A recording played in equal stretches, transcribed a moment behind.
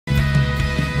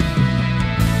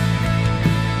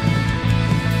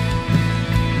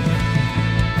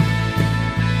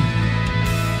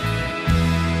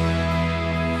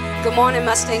Good morning,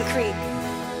 Mustang Creek.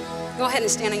 Go ahead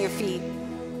and stand on your feet.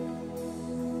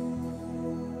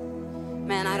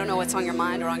 Man, I don't know what's on your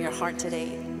mind or on your heart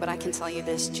today, but I can tell you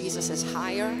this: Jesus is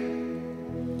higher.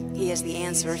 He is the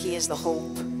answer. He is the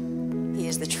hope. He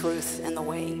is the truth and the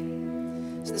way.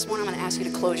 So this morning I'm going to ask you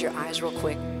to close your eyes real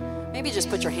quick. Maybe just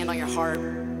put your hand on your heart.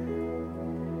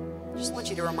 I just want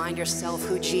you to remind yourself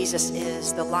who Jesus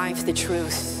is, the life, the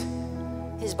truth.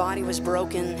 His body was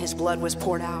broken, his blood was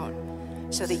poured out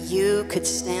so that you could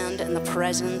stand in the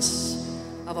presence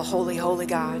of a holy, holy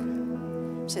God,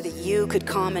 so that you could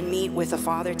come and meet with the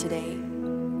Father today.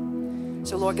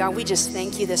 So Lord God, we just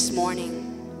thank you this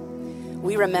morning.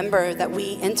 We remember that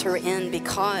we enter in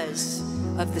because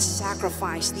of the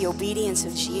sacrifice, the obedience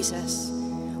of Jesus.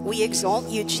 We exalt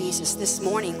you, Jesus, this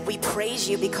morning. We praise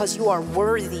you because you are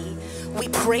worthy. We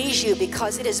praise you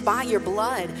because it is by your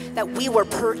blood that we were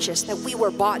purchased, that we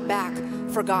were bought back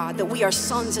for God, that we are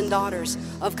sons and daughters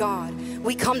of God.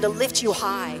 We come to lift you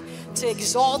high, to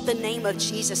exalt the name of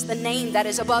Jesus, the name that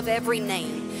is above every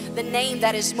name, the name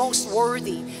that is most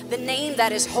worthy, the name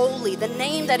that is holy, the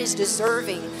name that is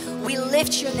deserving. We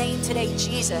lift your name today,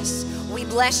 Jesus. We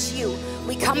bless you.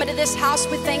 We come into this house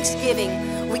with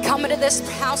thanksgiving. We come into this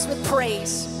house with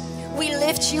praise. We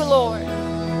lift you, Lord.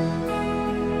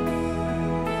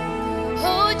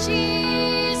 Oh,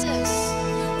 Jesus,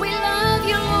 we love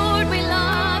you, Lord, we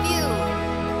love you.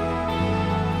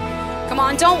 Come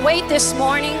on, don't wait this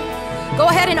morning. Go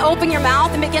ahead and open your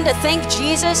mouth and begin to thank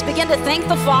Jesus. Begin to thank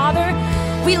the Father.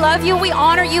 We love you. We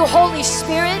honor you, Holy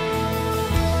Spirit.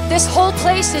 This whole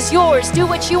place is yours. Do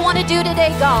what you want to do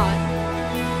today, God.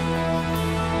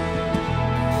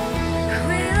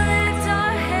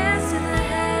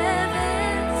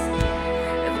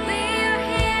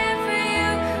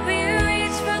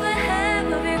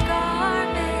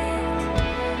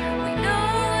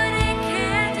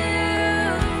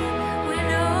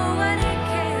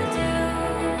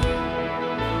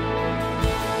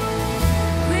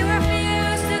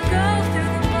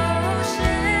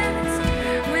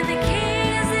 When the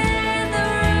king is in the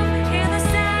room, hear the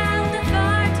sound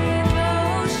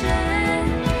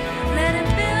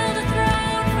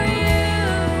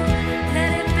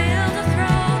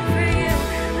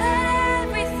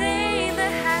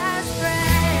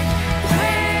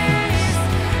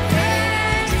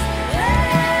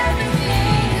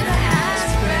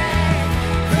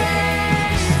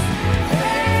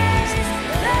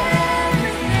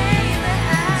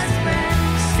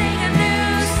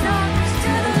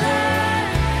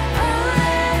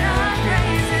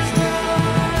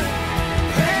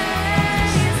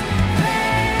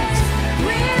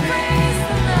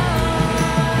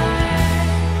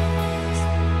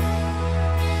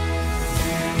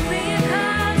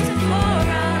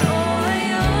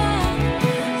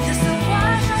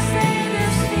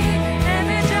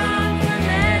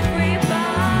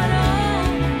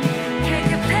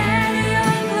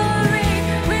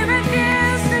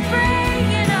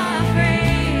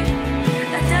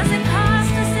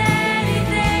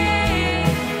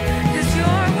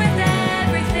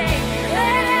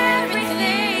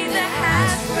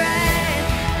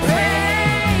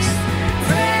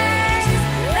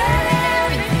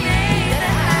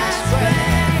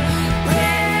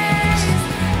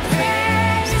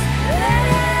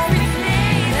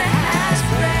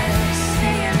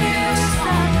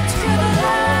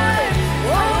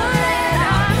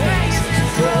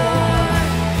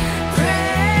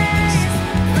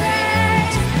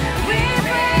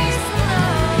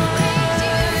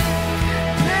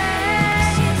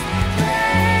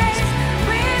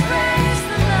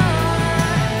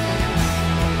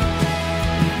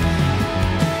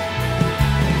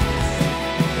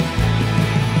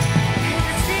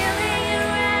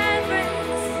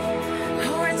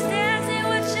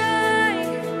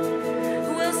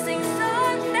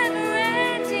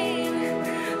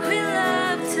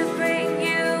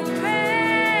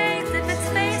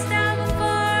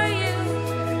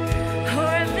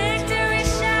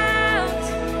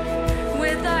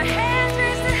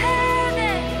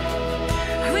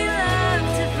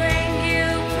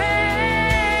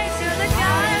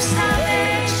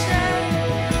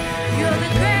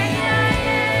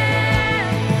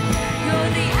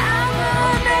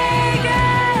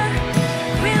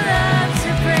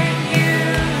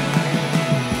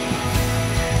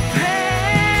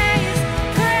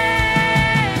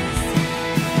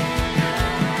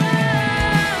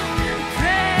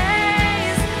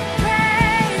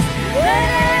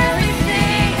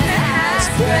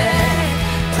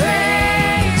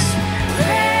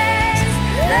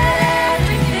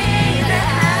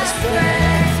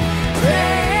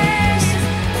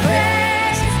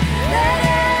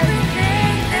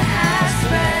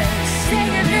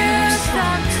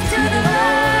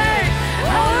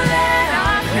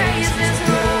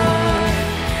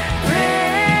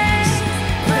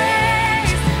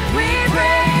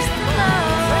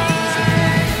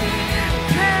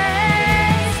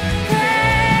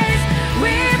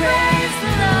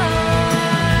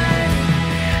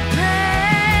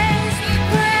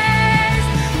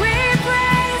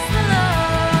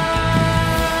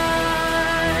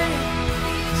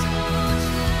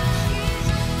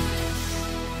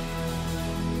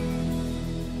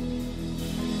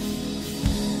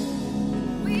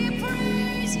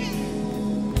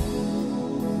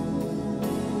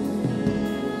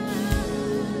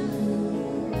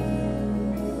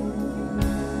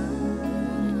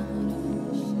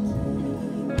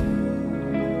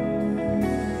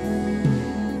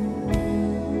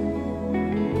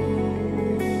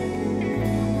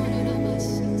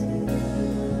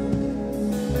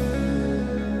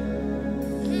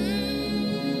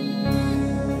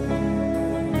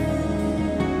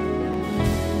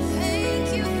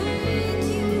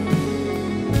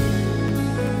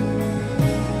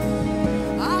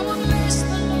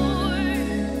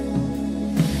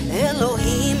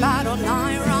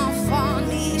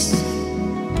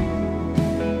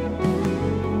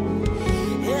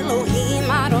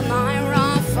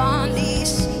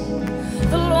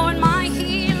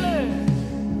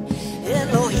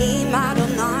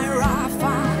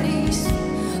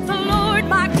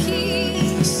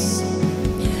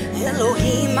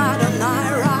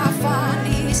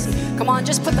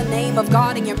just put the name of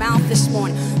God in your mouth this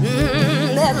morning.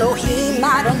 Elohim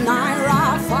Adonai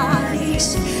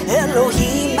Raphanis.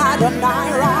 Elohim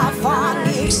Adonai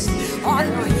Raphanis.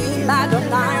 Elohim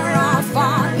Adonai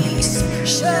Raphanis.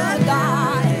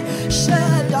 Shaddai,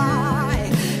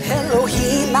 Shaddai.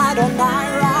 Elohim Adonai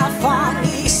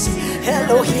Raphanis.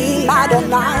 Elohim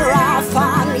Adonai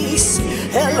Raphanis.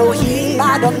 Elohim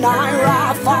Adonai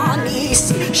Raphanis.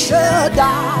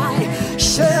 Shaddai,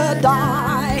 Shaddai.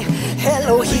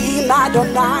 Elohim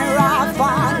Adonai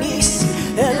Raphanis.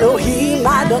 Elohim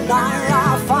Adonai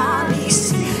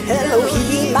Raphanis.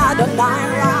 Elohim Adonai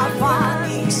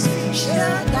Raphanis.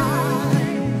 Shaddai.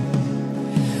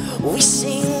 We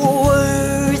sing,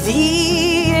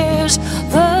 worthy is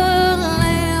the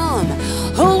Lamb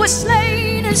who was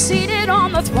slain and seated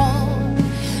on the throne.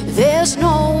 There's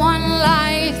no one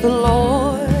like the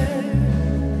Lord.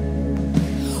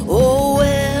 Oh,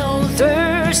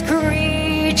 elders,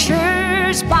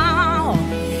 creatures bow,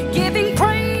 giving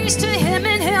praise to Him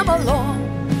and Him alone.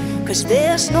 'Cause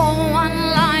there's no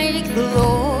one like the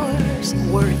Lord.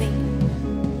 Worthy,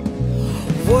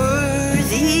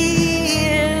 worthy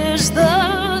is the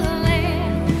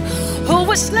Lamb who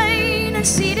was slain and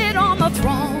seated on the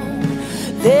throne.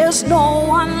 There's no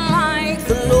one like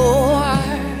the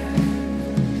Lord.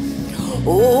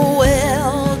 Oh,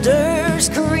 elders,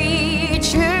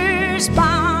 creatures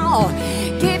bow,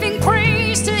 giving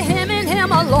praise to Him and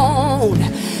Him alone.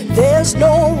 There's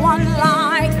no one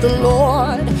like the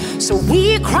Lord. So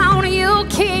we crown you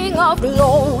King of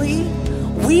glory.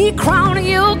 We crown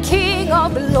you King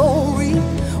of glory.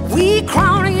 We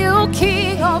crown you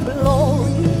King of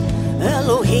glory.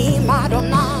 Elohim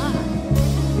Adonai.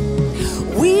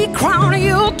 We crown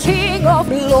you King of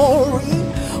glory.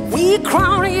 We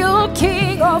crown you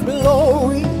King of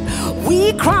glory.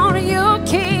 We crown you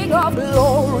King of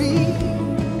glory.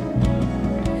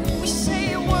 We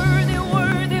say worthy,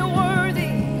 worthy,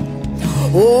 worthy.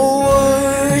 Oh,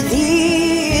 worthy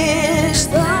is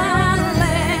the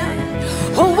Lamb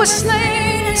who was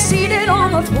slain and seated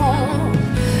on the throne.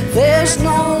 There's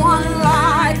no one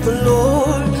like the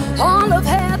Lord. All of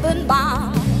heaven bows.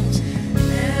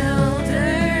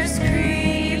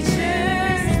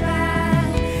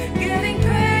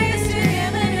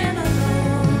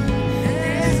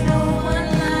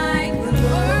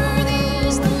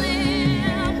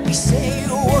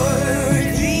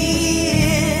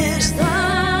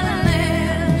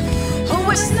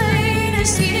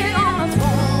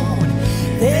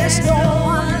 There's no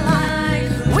one like.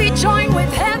 We join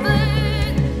with heaven.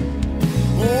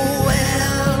 Oh,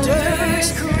 elders,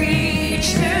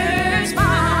 creatures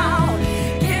bow,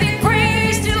 giving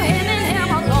praise to Him and Him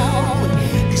alone.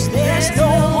 'Cause there's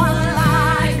no one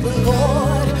like the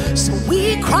Lord. So we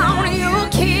crown you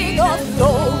King of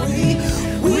glory.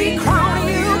 We crown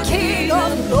you King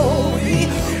of glory.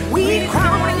 We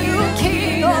crown you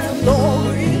King of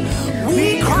glory. We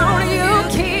crown you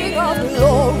King of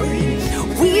glory.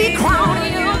 We crown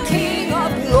you King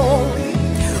of glory.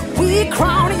 We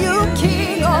crown you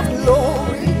King of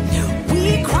glory. We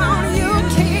crown you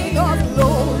King of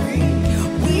glory.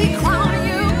 We crown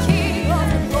you King of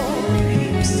glory.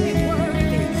 We say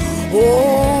worthy.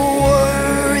 Oh,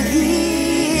 worthy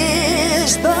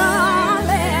is the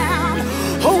Lamb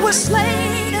who was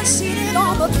slain and seated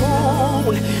on the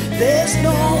throne. There's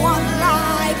no one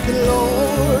like the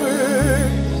Lord.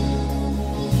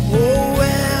 Oh,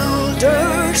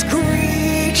 elders,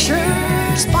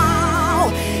 creatures bow,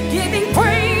 giving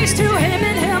praise to Him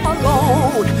and Him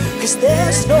alone. 'Cause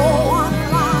there's no one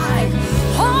like.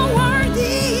 Oh,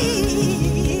 worthy,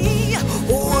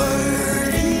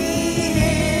 worthy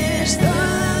is the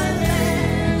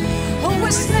Lamb who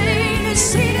was slain and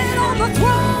seated on the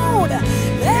throne.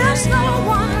 There's no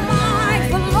one like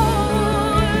the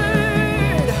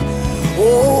Lord.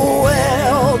 Oh,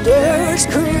 elders,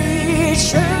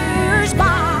 creatures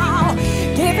bow,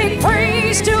 giving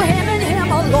praise to Him and Him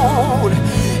alone.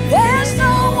 There's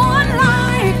no one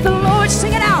like the Lord.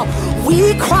 Sing it out. We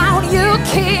crown you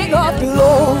King of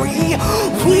glory.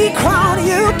 We crown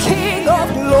you King of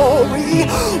glory.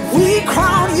 We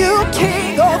crown you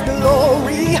King of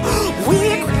glory. We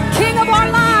King of our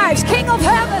lives, King of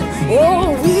heaven. Oh,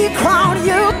 we crown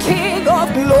you King of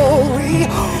glory.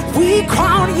 We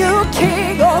crown you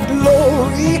King of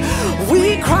glory. We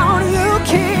crown you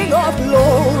King of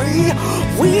glory.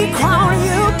 We crown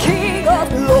you King of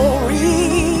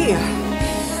glory.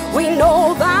 We know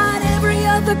that every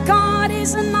other God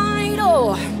is an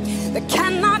idol that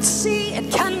cannot see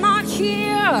and cannot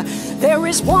hear. There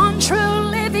is one true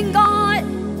living God.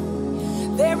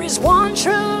 There is one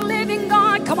true living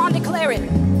God. Come on, declare it.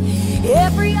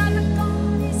 Every other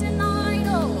God is an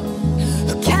idol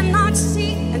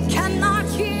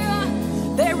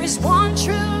is one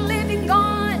true living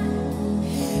God.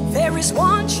 There is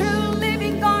one true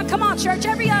living God. Come on, church,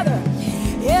 every other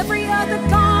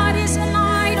God is an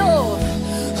idol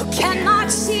who cannot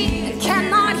see,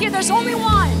 cannot hear. There's only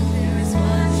one.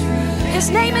 His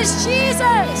name is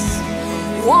Jesus.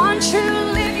 One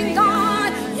true living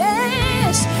God.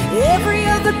 Yes, every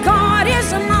other God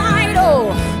is an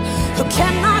idol who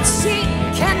cannot see,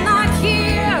 cannot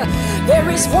hear. There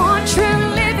is one true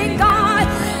living God.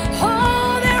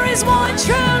 Oh, there is one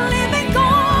true living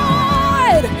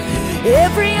God.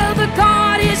 Every other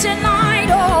God is an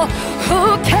idol who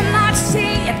cannot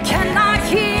see and cannot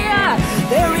hear.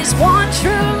 There is one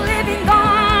true living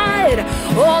God.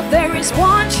 Oh, there is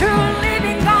one true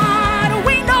living God.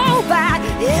 We know that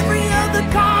every other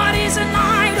God is an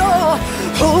idol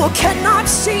who cannot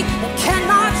see and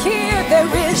cannot hear.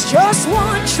 There is just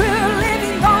one true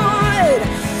living God.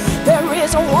 There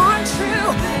is a one true.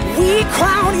 We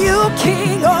crown you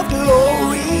King of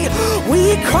glory.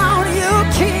 We crown you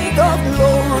King of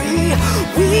glory.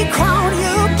 We crown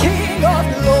you King of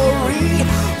glory.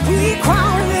 We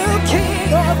crown you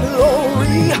King of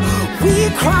glory. We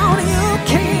crown you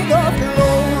King of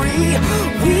glory.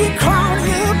 We crown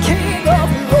you King of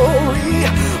glory.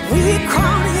 We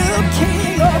crown you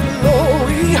King of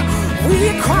glory. We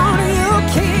crown you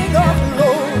King of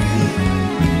glory.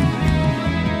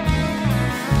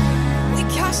 We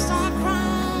cast our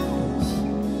crowns.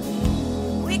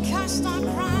 We cast our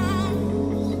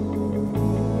crowns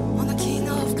on the King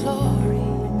of glory,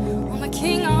 on the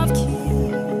King of kings.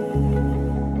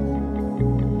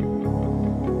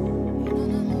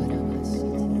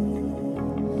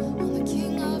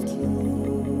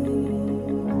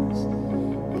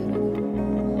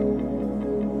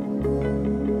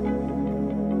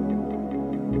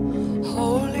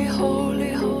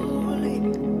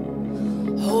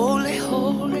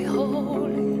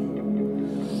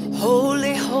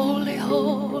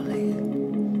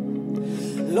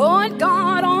 Lord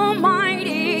God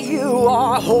Almighty, you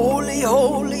are holy,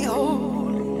 holy,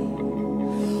 holy.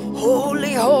 Holy,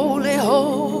 holy,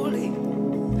 holy.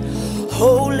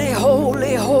 Holy,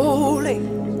 holy, holy.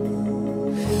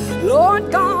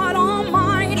 Lord God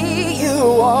Almighty, you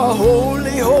are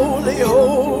holy, holy,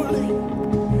 holy.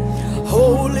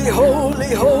 Holy,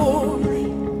 holy, holy.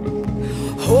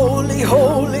 Holy,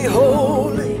 holy,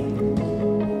 holy.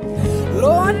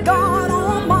 Lord God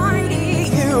Almighty,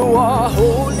 you are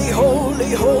holy,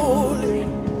 holy, holy.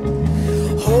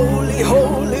 Holy,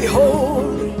 holy,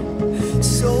 holy.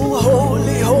 So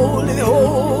holy, holy,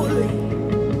 holy.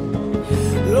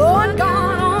 Lord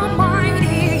God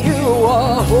Almighty, you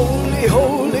are holy,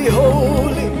 holy,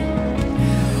 holy.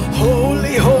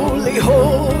 Holy, holy,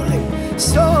 holy.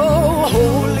 So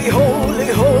holy,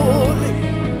 holy, holy.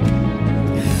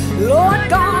 Lord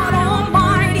God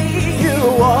Almighty, you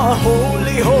are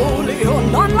holy, holy,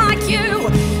 holy. None like you.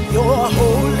 You're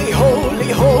holy,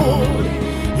 holy, holy.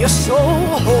 You're so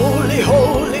holy,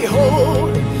 holy,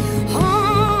 holy.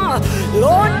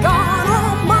 Lord God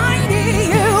Almighty,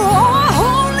 you are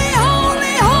holy,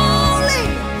 holy, holy.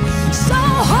 So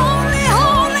holy,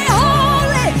 holy,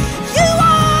 holy. You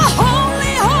are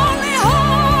holy, holy,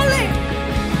 holy.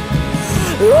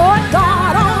 Lord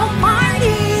God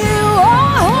Almighty, you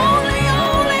are holy,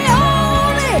 holy,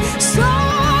 holy. So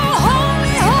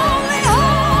holy, holy,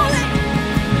 holy.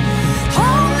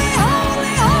 Holy,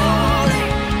 holy, holy.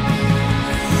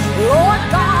 Lord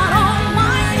God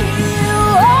Almighty, you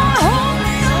are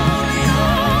holy, holy,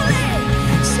 holy.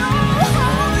 So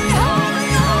holy, holy,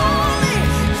 holy.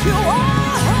 You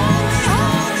are holy,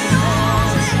 holy,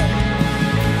 holy.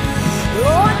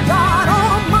 Lord God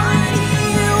Almighty,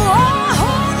 you are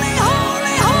holy,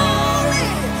 holy, holy.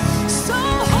 So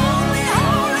holy,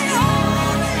 holy,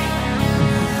 holy.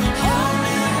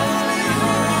 Holy, holy,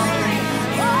 holy.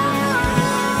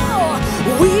 Oh,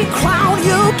 we crown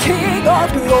you King of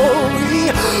glory.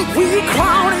 We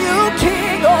crown you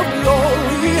King of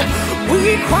glory. We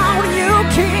crown you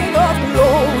King of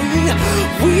glory.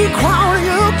 We crown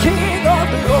you King of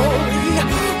glory.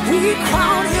 We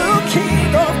crown you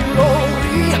King of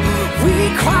glory. We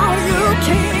crown you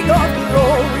King of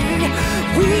glory.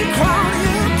 We crown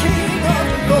you King of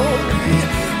glory.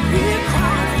 We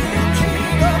crown you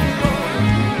King of glory.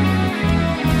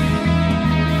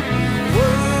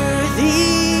 Worthy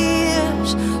is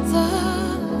the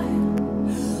Lamb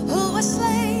who was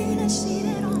slain and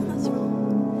seated on the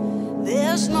throne.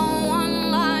 There's no one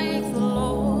like the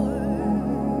Lord.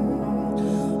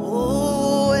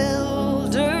 Oh,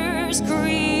 elders,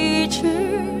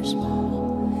 creatures,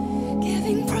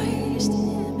 giving praise to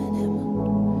Him and Him,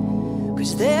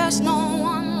 'cause there's no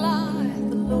one like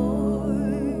the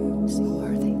Lord. Sing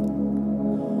worthy,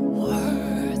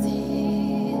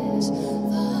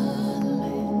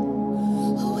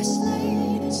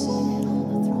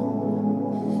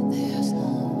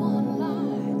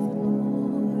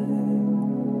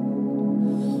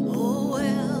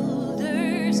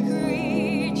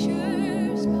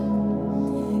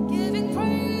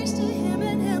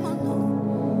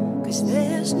 'cause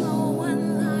there's no one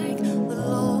like the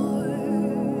Lord.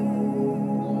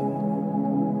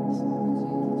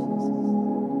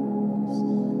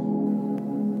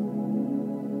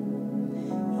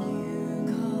 You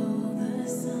call the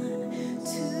sun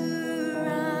to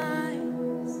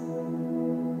rise,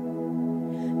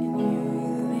 and you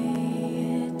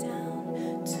lay it down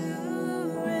to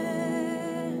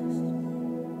rest.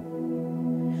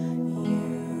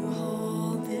 You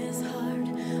hold this heart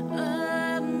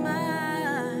of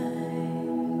mine.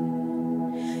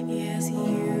 Yes,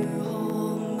 you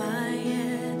hold my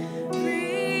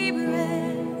every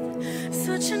breath.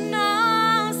 Such an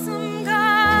awesome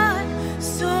God,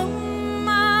 so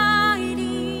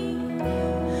mighty,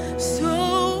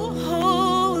 so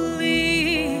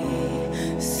holy,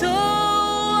 so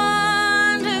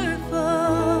wonderful.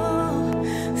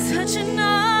 Such an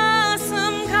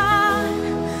awesome God,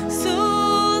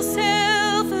 so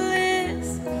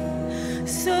selfless,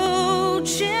 so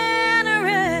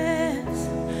generous,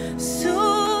 so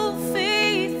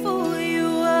faithful you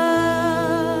are.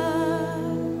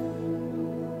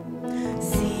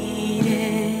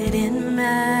 Seated in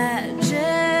majesty,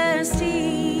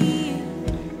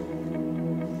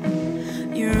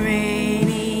 you're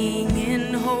reigning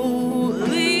in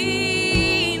holiness.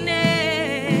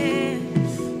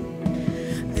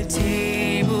 The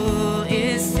table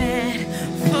is set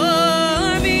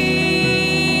for me,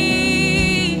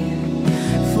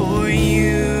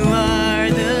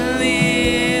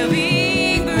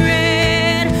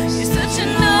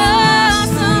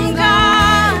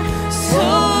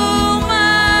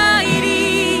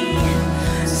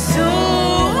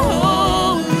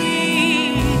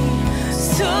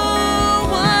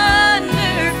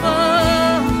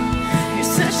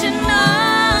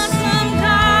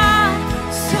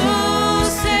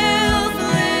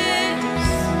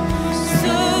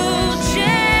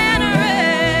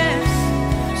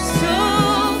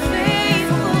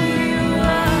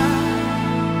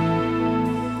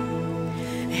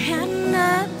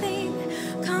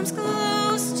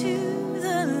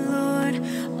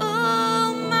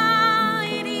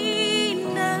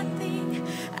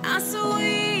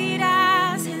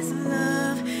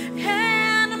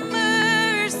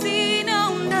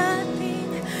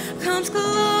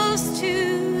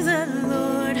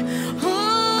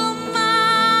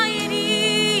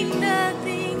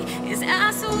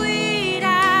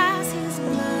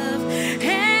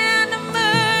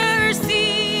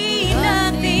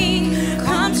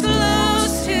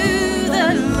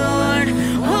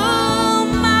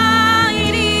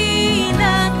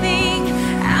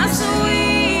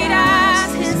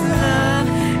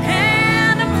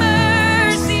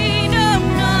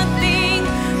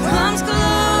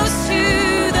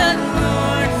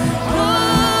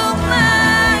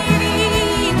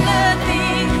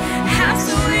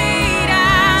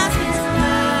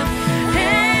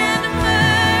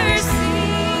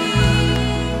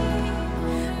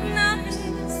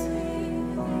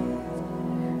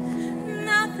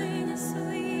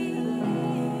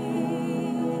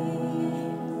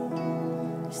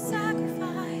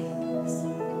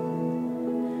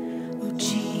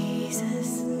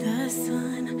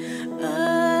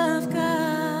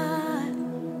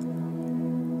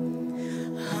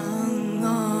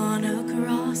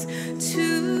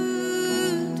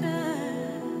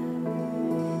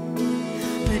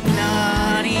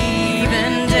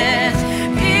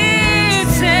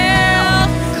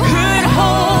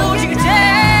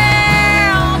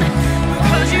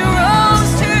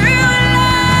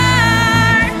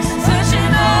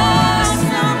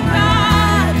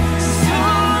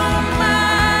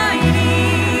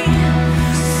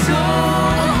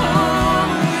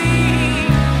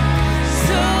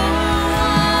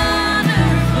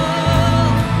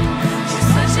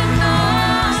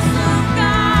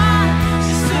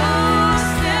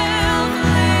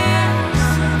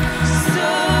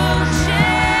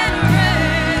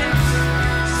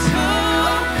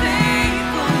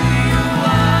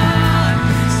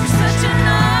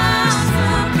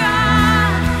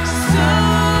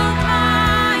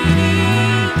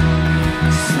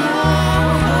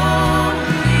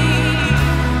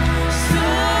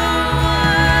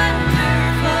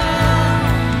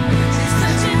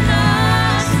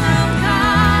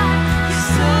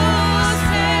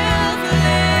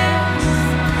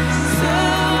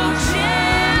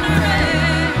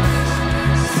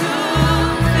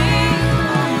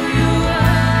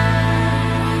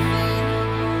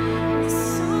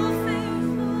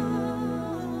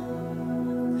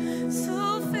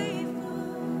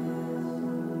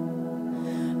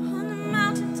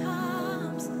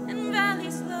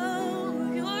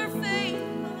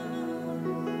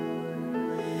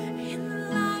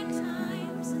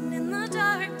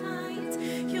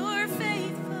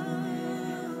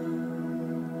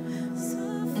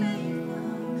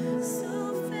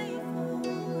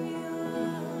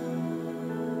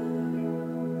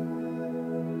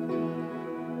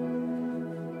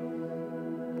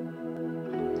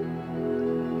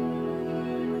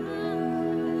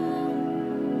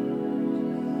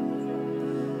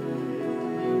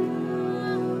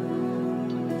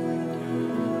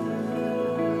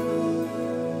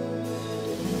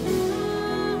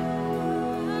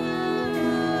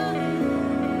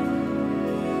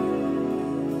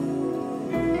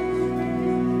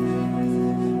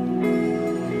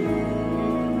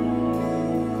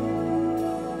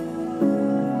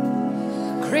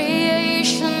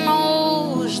 creation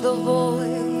knows the voice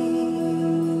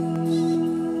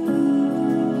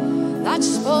that's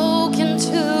spoken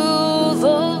to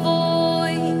the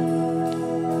void.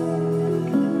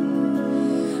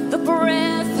 The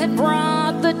breath that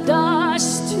brought the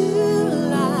dust to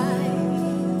life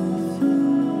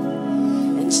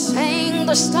and sang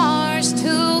the stars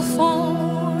to form.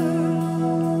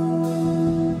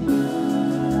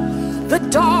 The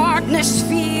darkness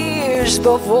fears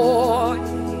the voice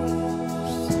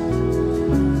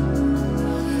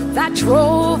that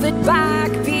drove it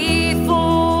back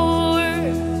before.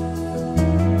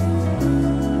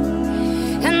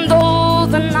 And though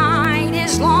the night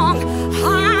is long,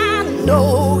 I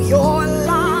know your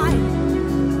light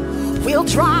will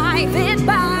drive it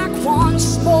back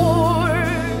once more.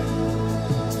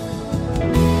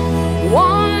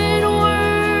 One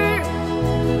word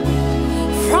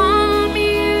from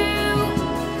you,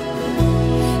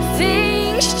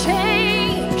 things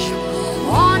change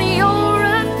on your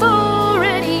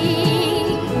authority.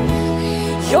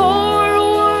 Your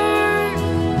word,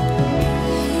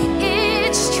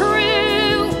 it's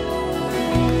true.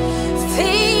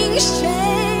 Things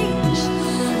change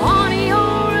on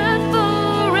your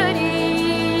authority.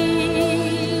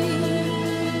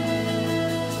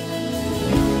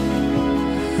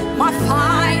 My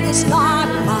fight is not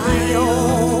my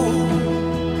own.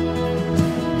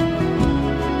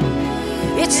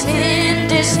 Its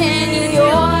end is in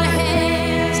your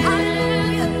hands.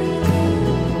 Hallelujah.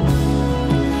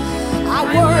 I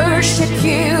worship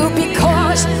you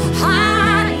because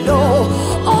I know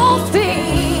all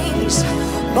things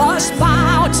must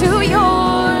bow to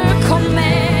your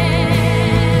command.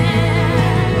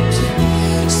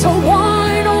 So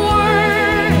one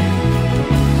word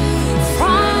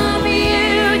from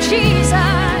you,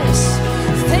 Jesus,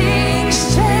 things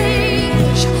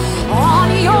change on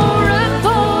your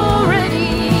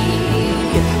authority.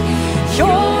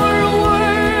 Your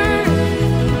word,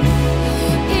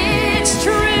 it's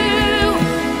true.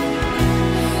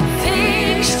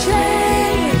 Things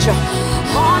change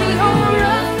on your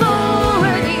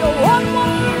authority.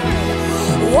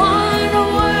 One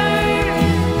word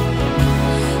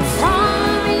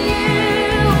from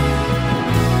you.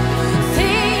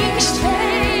 Things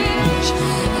change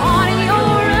on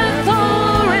your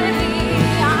authority.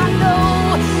 I know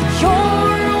your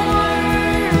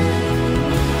word,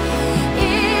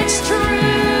 it's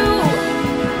true.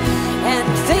 And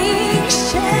things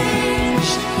change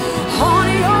on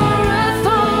your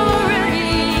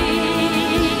authority.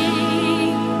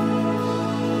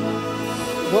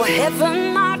 Will heaven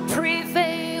not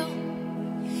prevail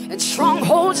and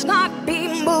strongholds not be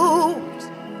moved?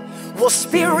 Will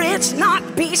spirits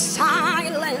not be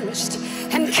silenced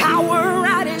and cower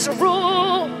at his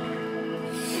rule?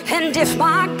 And if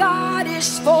my God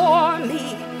is for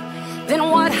me, then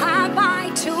what have I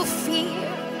to fear?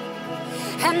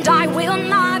 And I will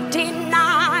not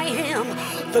deny him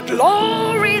the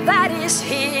glory that is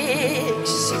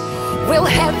his. Will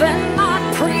heaven not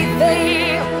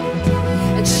prevail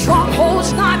and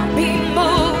strongholds not be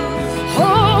moved?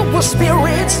 Oh, will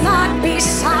spirits not be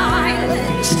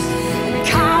silenced and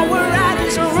cower at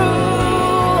his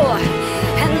rule?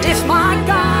 And if my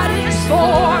God is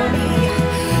for me,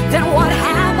 then what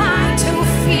have I to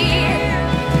fear?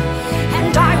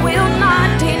 And I will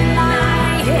not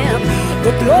deny him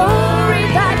the glory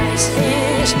that is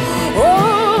his.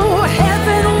 Oh,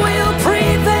 heaven will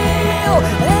prevail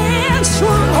and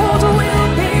strongholds will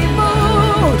be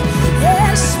moved.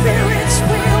 Yes, spirits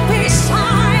will be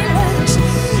silenced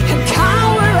and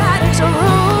cower at his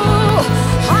rule.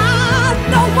 I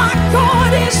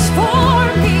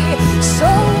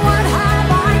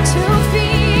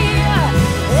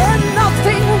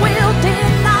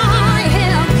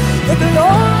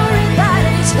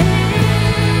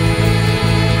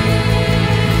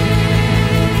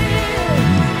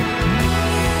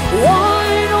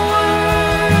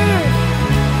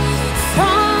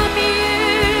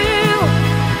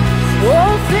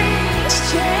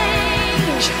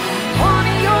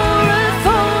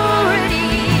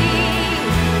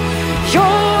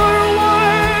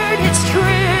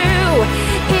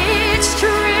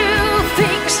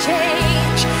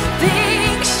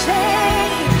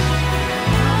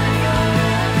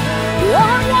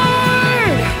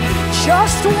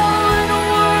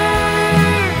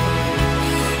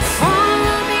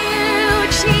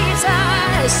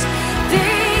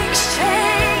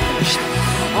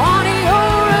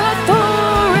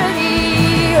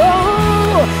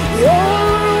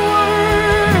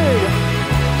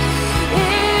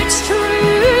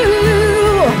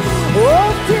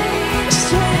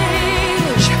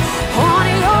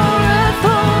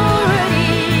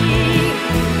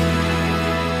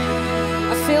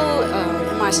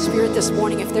Spirit this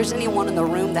morning, if there's anyone in the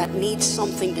room that needs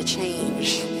something to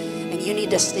change and you need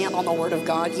to stand on the Word of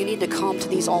God, you need to come to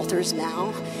these altars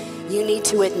now. You need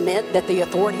to admit that the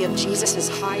authority of Jesus is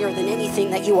higher than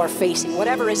anything that you are facing.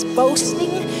 Whatever is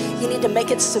boasting, you need to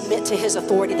make it submit to His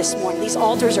authority this morning. These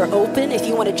altars are open if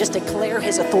you want to just declare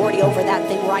His authority over that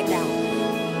thing right now.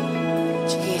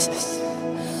 Jesus.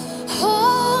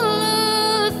 All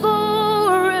authority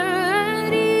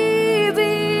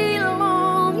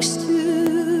belongs to you.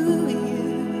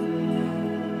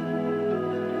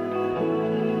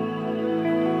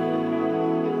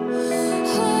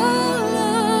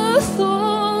 All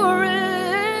authority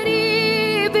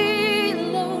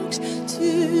belongs to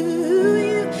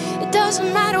you. It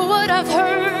doesn't matter what I've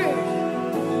heard.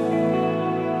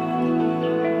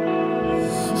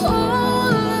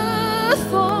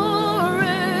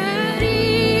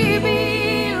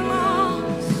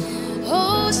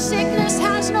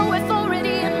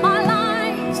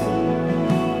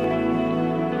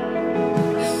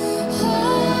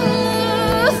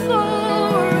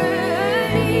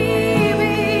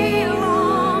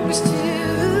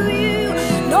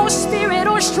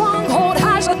 Stronghold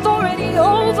has authority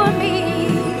over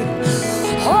me.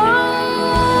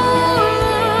 All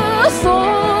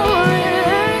authority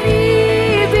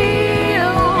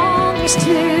belongs to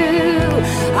you.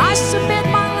 I submit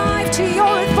my life to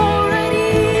your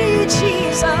authority,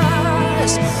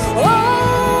 Jesus.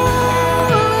 All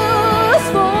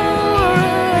authority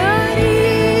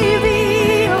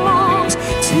belongs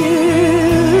to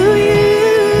you.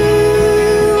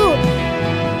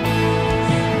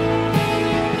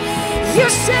 You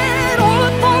said all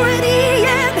authority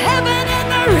in heaven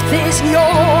and earth is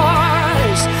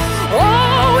yours.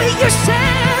 Oh, you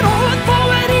said all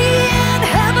authority in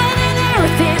heaven and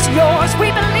earth is yours.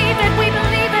 We believe it,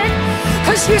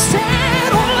 'cause you said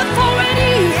all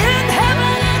authority in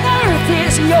heaven and earth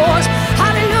is yours.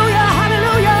 Hallelujah,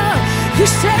 hallelujah. You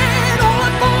said all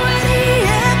authority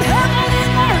in heaven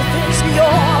and earth is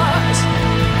yours.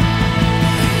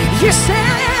 You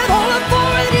said all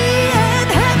authority in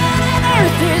heaven and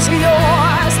earth is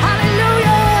yours.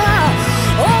 Hallelujah.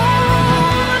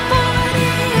 All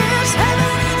authority is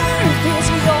heaven and earth is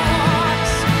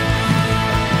yours.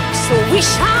 So we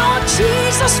shout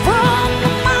Jesus from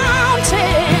the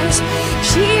mountains,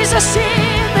 Jesus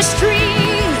in the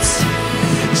streets,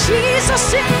 Jesus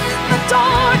in the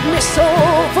darkness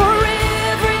over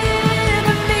every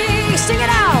enemy. Sing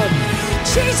it out.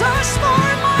 Jesus for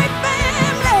my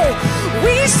family,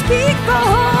 we speak the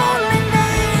holy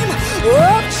name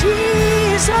of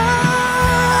Jesus.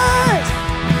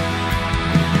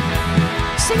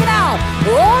 Sing it out.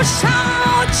 Oh,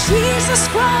 shout Jesus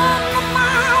from the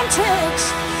mountains,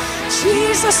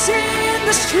 Jesus in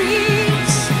the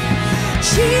streets,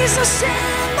 Jesus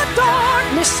in the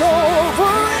darkness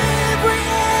over every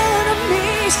enemy.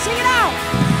 Sing it out.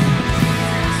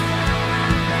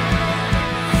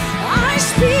 I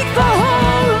speak the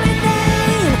holy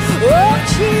name of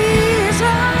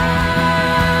Jesus.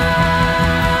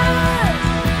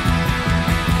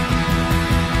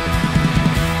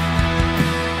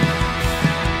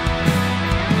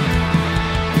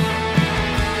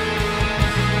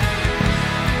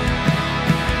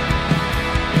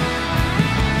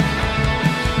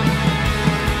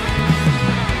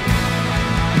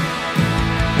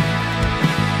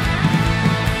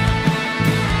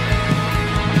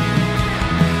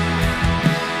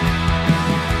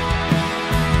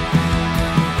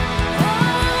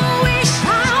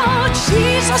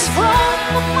 Jesus from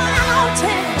the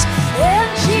mountains and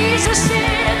Jesus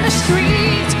in the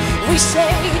streets. We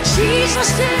say Jesus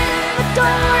in the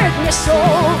darkness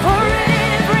over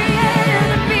every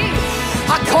enemy.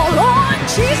 I call on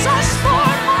Jesus for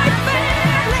my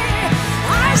family.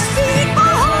 I speak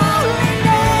the holy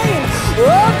name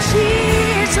of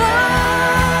Jesus.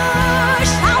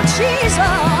 Shout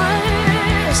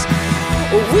Jesus.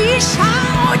 We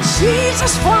shout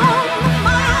Jesus from the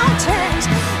mountains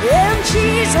and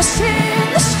Jesus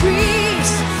in the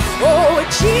streets. Oh,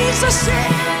 Jesus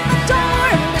in the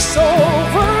darkness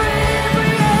over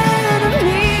every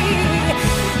enemy.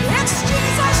 It's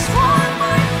Jesus for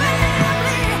my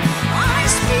family. I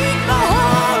speak the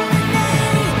holy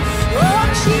name of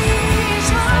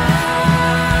Jesus.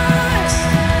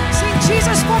 Sing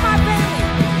Jesus for my family.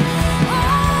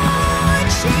 Oh,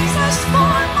 Jesus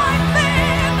for my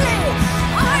family.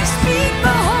 I speak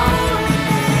the holy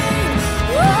name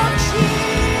of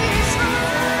Jesus.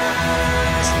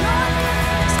 Your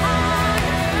name is higher.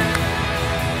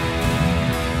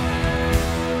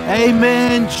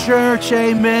 Amen, church,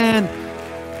 amen.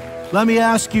 Let me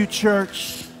ask you,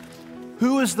 church,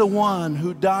 Who is the one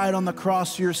who died on the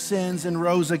cross for your sins and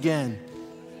rose again?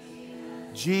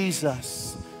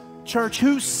 Jesus. Church,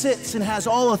 who sits and has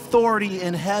all authority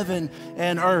in heaven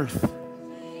and earth?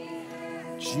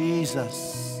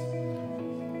 Jesus.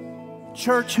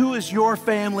 Church, who is your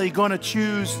family going to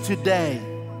choose today?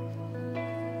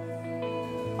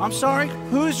 I'm sorry,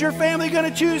 who is your family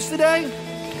going to choose today?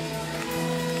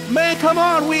 Man, come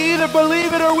on, we either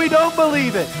believe it or we don't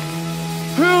believe it.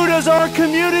 Who does our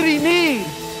community need?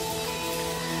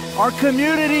 Our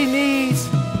community needs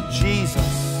Jesus.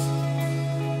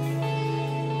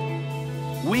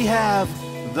 We have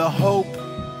the hope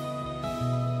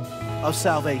of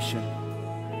salvation,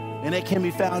 and it can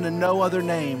be found in no other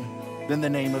name than the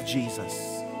name of Jesus.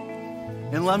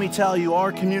 And let me tell you,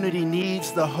 our community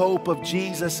needs the hope of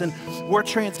Jesus, and we're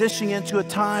transitioning into a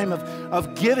time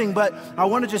of giving. But I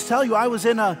want to just tell you, I was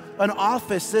in an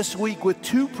office this week with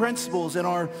 2 principals in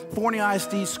our Forney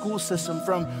ISD school system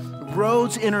from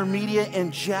Rhodes Intermediate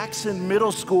and Jackson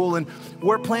Middle School. And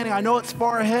we're planning, I know it's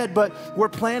far ahead, but we're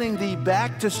planning the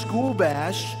Back to School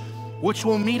Bash, which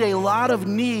will meet a lot of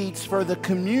needs for the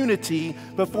community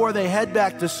before they head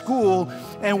back to school.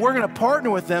 And we're going to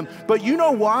partner with them. But you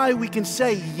know why we can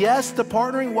say yes to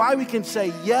partnering? Why we can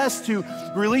say yes to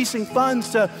releasing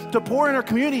funds to pour in our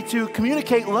community, to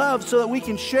communicate love so that we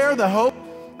can share the hope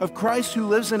of Christ who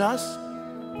lives in us?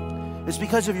 It's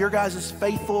because of your guys'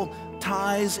 faithful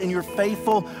tithes and your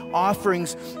faithful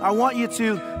offerings. I want you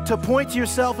to point to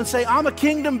yourself and say, I'm a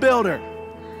kingdom builder.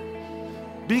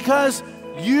 Because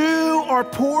you are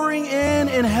pouring in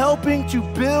and helping to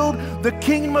build the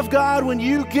kingdom of God when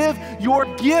you give your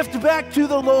gift back to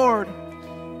the Lord.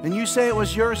 And you say it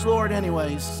was yours, Lord,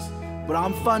 anyways, but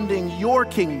I'm funding your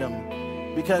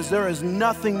kingdom because there is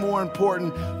nothing more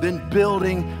important than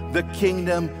building the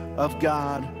kingdom of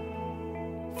God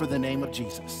for the name of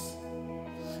Jesus.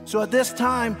 So at this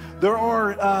time, there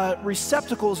are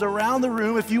receptacles around the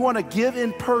room. If you want to give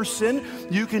in person,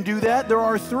 you can do that. There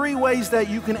are 3 ways that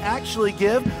you can actually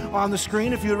give on the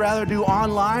screen. If you'd rather do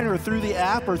online or through the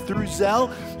app or through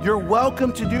Zelle, you're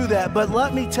welcome to do that. But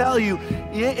let me tell you,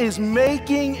 it is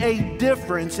making a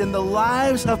difference in the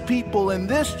lives of people in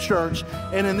this church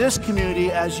and in this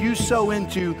community as you sow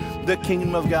into the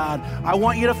kingdom of God. I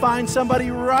want you to find somebody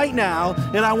right now,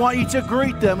 and I want you to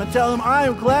greet them and tell them, I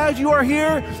am glad you are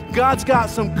here. God's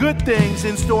got some good things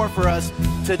in store for us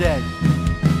today.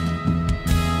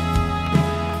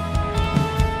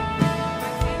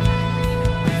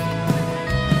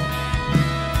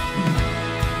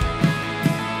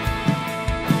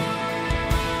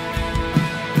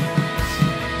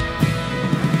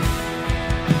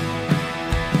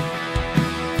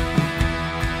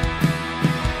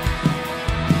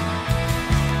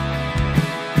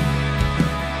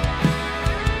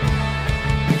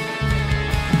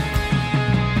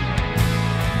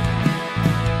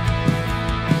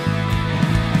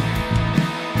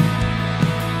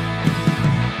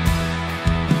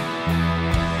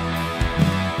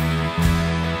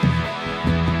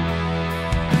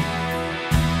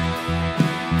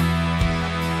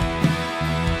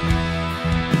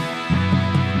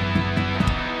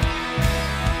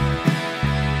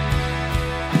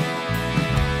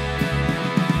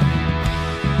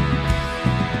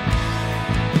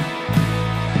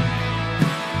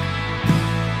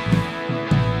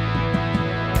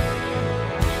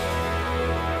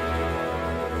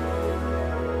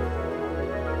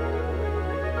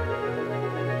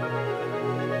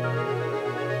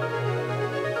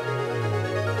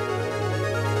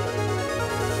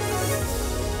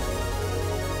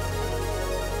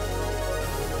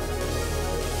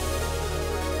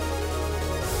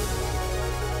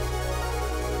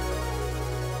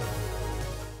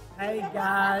 Hey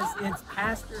guys, it's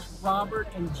Pastors Robert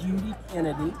and Judy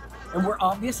Kennedy, and we're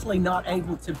obviously not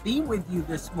able to be with you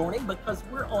this morning because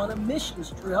we're on a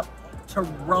missions trip to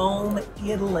Rome,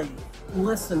 Italy.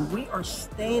 Listen, we are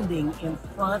standing in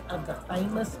front of the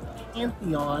famous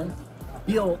Pantheon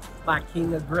built by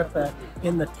King Agrippa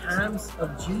in the times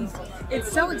of Jesus.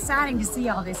 It's so exciting to see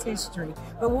all this history,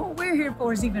 but what we're here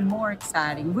for is even more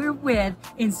exciting. We're with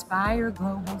Inspire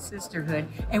Global Sisterhood,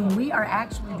 and we are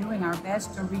actually doing our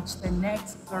best to reach the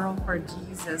next girl for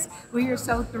Jesus. We are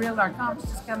so thrilled. Our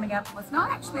conference is coming up. Well, it's not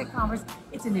actually a conference,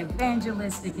 it's an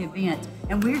evangelistic event,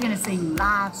 and we're going to see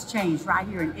lives change right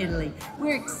here in Italy.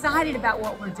 We're excited about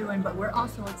what we're doing, but we're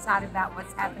also excited about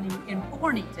what's happening in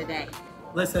Forney today.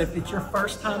 Listen, if it's your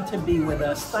first time to be with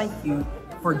us, thank you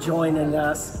for joining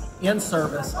us in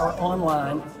service or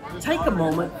online. Take a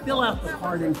moment, fill out the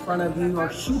card in front of you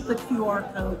or shoot the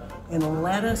QR code and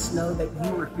let us know that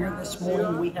you were here this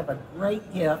morning. We have a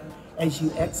great gift as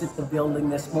you exit the building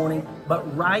this morning.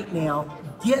 But right now,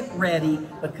 get ready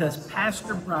because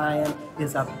Pastor Brian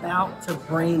is about to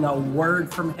bring a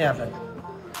word from heaven.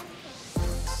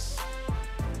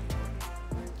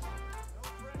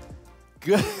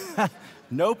 Good.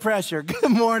 No pressure. Good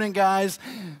morning, guys.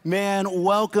 Man,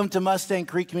 welcome to Mustang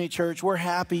Creek Community Church. We're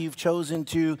happy you've chosen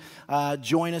to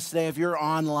join us today. If you're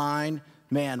online,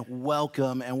 man,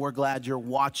 welcome, and we're glad you're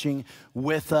watching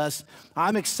with us.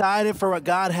 I'm excited for what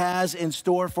God has in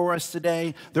store for us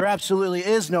today. There absolutely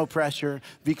is no pressure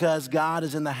because God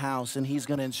is in the house, and He's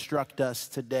going to instruct us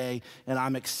today, and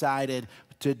I'm excited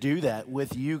to do that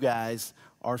with you guys,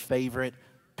 our favorite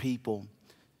people.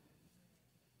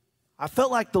 I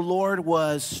felt like the Lord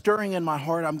was stirring in my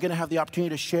heart. I'm going to have the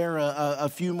opportunity to share a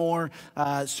few more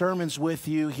sermons with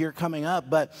you here coming up,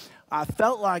 but I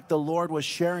felt like the Lord was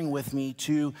sharing with me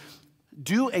to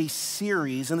do a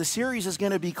series, and the series is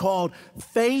going to be called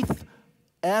Faith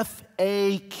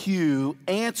FAQ,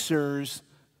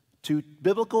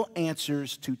 Biblical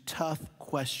Answers to Tough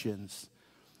Questions.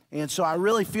 And so I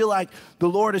really feel like the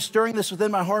Lord is stirring this within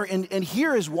my heart, and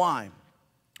here is why.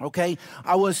 Okay,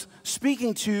 I was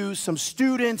speaking to some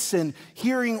students and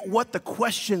hearing what the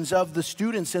questions of the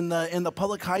students in the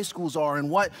public high schools are and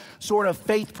what sort of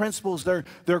faith principles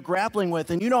they're grappling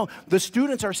with. And you know, the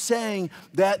students are saying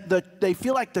that they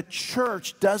feel like the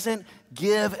church doesn't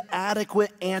give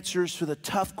adequate answers for the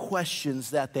tough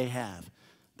questions that they have.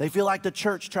 They feel like the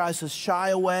church tries to shy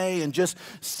away and just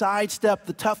sidestep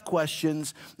the tough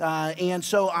questions. And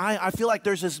so I feel like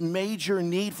there's this major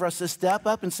need for us to step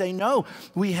up and say, no,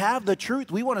 we have the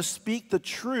truth. We want to speak the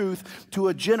truth to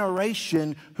a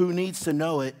generation who needs to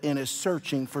know it and is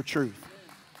searching for truth.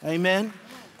 Amen?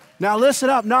 Now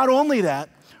listen up, not only that,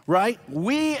 right?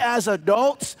 We as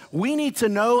adults, we need to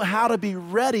know how to be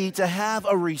ready to have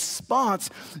a response.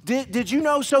 Did you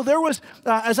know? So there was,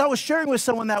 as I was sharing with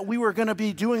someone that we were going to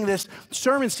be doing this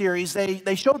sermon series,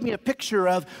 they showed me a picture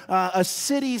of a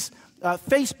city's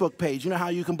Facebook page. You know how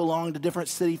you can belong to different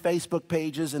city Facebook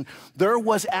pages, and there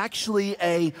was actually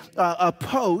a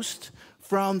post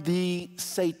from the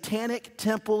Satanic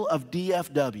Temple of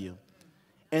DFW.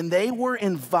 And they were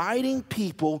inviting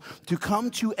people to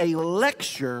come to a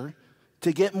lecture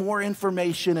to get more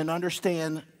information and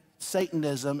understand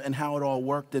Satanism and how it all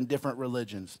worked in different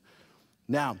religions.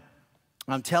 Now,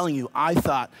 I'm telling you, I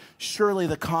thought surely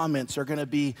the comments are going to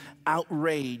be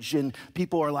outraged and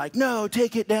people are like, no,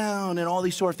 take it down and all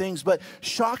these sort of things. But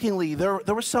shockingly, there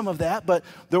was some of that, but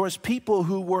there was people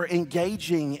who were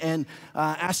engaging and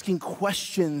asking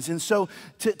questions. And so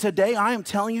today I am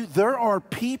telling you, there are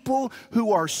people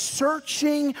who are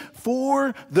searching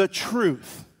for the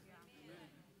truth.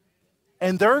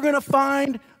 And they're going to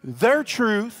find their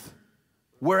truth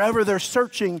wherever they're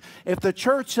searching, if the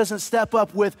church doesn't step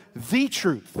up with the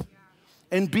truth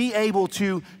and be able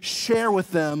to share with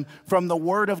them from the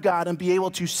Word of God and be able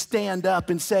to stand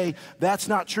up and say, that's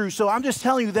not true. So I'm just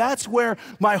telling you, that's where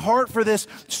my heart for this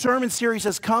sermon series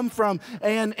has come from.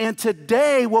 And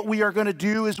today what we are going to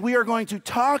do is we are going to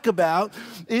talk about,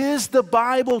 is the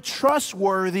Bible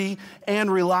trustworthy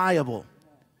and reliable?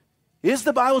 Is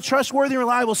the Bible trustworthy and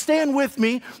reliable? Stand with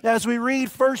me as we read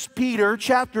 1 Peter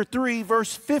chapter 3,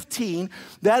 verse 15.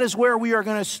 That is where we are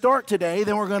going to start today.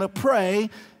 Then we're going to pray,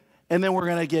 and then we're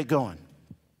going to get going.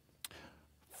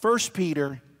 1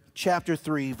 Peter chapter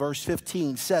 3, verse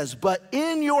 15 says, "But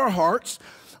in your hearts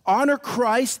honor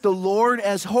Christ the Lord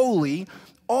as holy,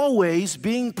 always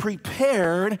being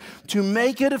prepared to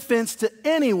make a defense to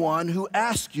anyone who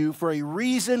asks you for a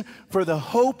reason for the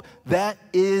hope that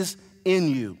is in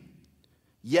you.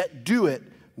 Yet do it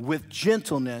with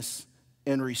gentleness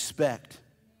and respect."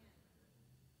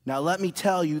 Now let me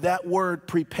tell you, that word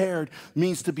prepared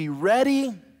means to be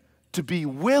ready, to be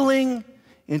willing,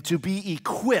 and to be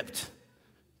equipped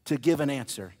to give an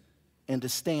answer and to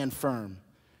stand firm.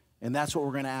 And that's what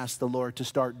we're going to ask the Lord to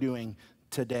start doing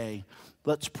today.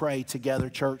 Let's pray together,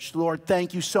 church. Lord,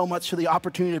 thank you so much for the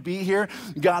opportunity to be here.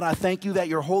 God, I thank you that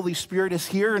your Holy Spirit is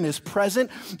here and is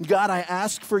present. God, I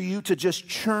ask for you to just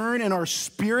churn in our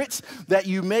spirits, that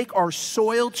you make our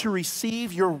soil to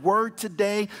receive your word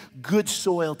today good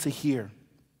soil to hear.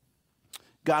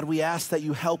 God, we ask that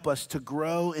you help us to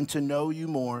grow and to know you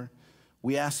more.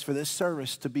 We ask for this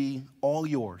service to be all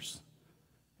yours.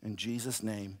 In Jesus'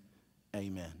 name,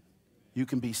 amen. You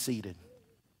can be seated.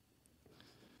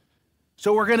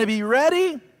 So we're going to be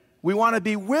ready, we want to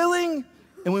be willing,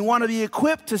 And we want to be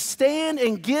equipped to stand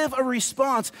and give a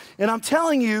response. And I'm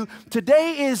telling you,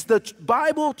 today is the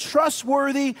Bible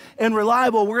trustworthy and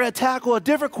reliable. We're going to tackle a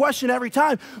different question every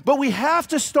time, but we have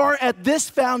to start at this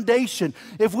foundation.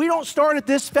 If we don't start at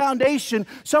this foundation,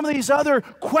 some of these other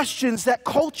questions that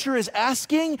culture is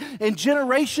asking and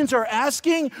generations are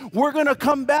asking, we're going to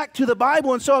come back to the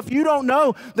Bible. And so if you don't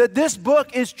know that this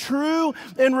book is true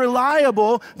and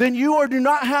reliable, then you do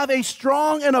not have a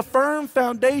strong and a firm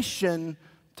foundation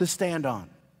to stand on.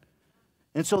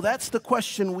 And so that's the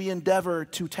question we endeavor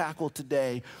to tackle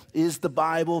today. Is the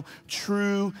Bible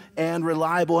true and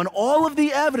reliable? And all of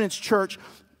the evidence, church,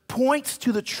 points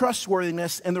to the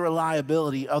trustworthiness and the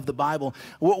reliability of the Bible.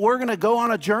 We're going to go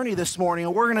on a journey this morning,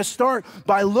 and we're going to start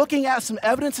by looking at some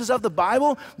evidences of the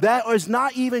Bible that is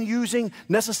not even using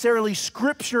necessarily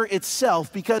Scripture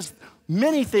itself, because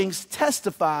many things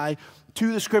testify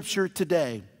to the Scripture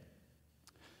today.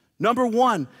 Number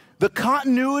one, the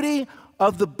continuity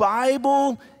of the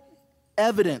Bible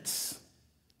evidence.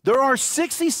 There are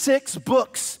 66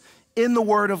 books in the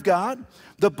Word of God.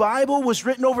 The Bible was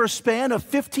written over a span of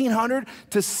 1,500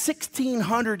 to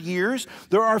 1,600 years.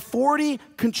 There are 40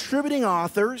 contributing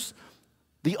authors.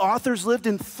 The authors lived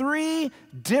in 3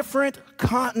 different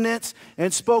continents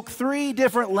and spoke 3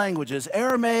 different languages: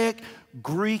 Aramaic,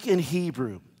 Greek, and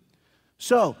Hebrew.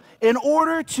 So, in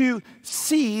order to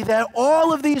see that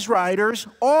all of these writers,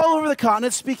 all over the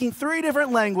continent, speaking 3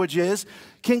 different languages,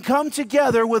 can come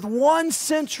together with one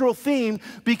central theme,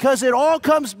 because it all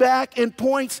comes back and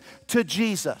points to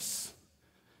Jesus.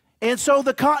 And so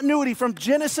the continuity from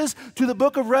Genesis to the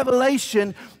book of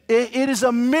Revelation, it is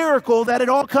a miracle that it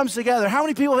all comes together. How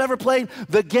many people have ever played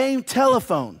the game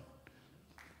telephone?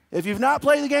 If you've not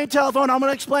played the game telephone, I'm going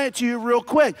to explain it to you real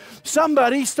quick.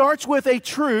 Somebody starts with a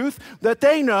truth that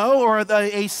they know, or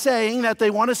a saying that they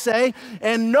want to say,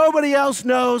 and nobody else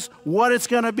knows what it's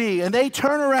going to be. And they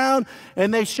turn around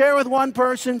and they share with one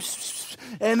person,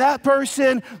 and that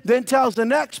person then tells the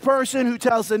next person, who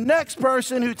tells the next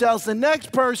person, who tells the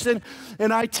next person.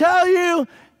 And I tell you,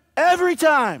 every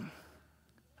time,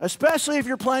 especially if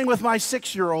you're playing with my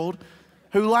 6-year-old,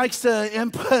 who likes to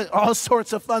input all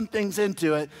sorts of fun things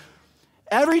into it,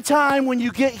 every time when you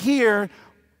get here,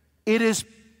 it is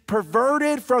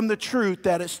perverted from the truth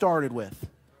that it started with.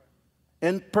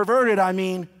 And perverted, I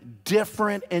mean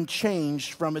different and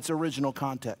changed from its original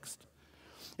context.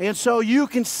 And so you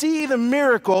can see the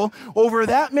miracle over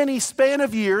that many span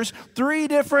of years, 3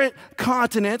 different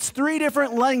continents, 3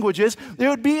 different languages. It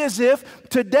would be as if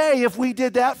today, if we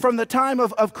did that from the time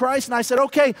of Christ, and I said,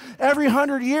 okay, every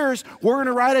 100 years, we're going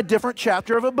to write a different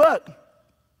chapter of a book.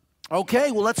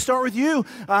 Okay, well, let's start with you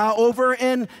over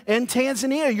in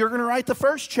Tanzania. You're going to write the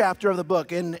first chapter of the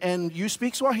book, and you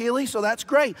speak Swahili, so that's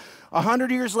great.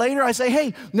 100 years later, I say,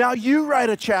 hey, now you write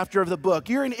a chapter of the book.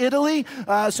 You're in Italy,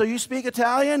 so you speak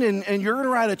Italian, and you're going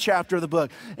to write a chapter of the book,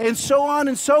 and so on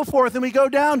and so forth. And we go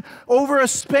down over a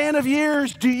span of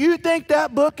years. Do you think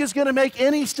that book is going to make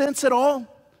any sense at all?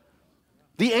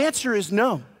 The answer is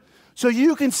no. So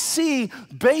you can see,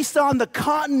 based on the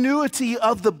continuity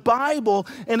of the Bible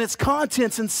and its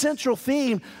contents and central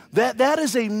theme, that that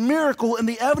is a miracle, and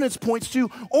the evidence points to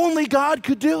only God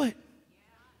could do it.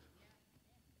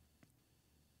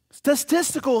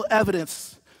 Statistical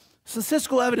evidence.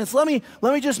 Let me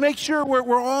just make sure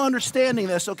we're all understanding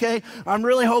this, okay? I'm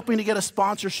really hoping to get a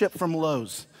sponsorship from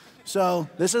Lowe's. So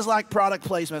this is like product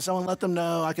placement. Someone let them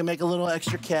know I can make a little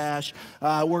extra cash.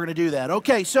 We're going to do that.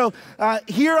 Okay, so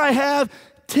here I have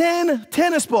 10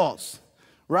 tennis balls,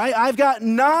 right? I've got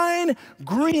 9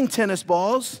 green tennis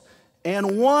balls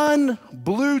and 1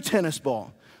 blue tennis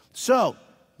ball. So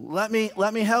let me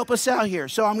help us out here.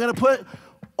 So I'm going to put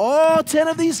all 10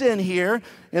 of these in here,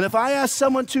 and if I ask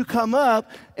someone to come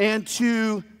up and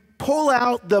to pull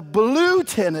out the blue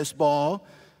tennis ball,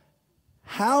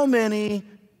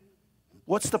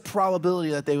 what's the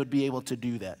probability that they would be able to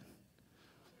do that?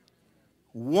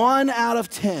 1 out of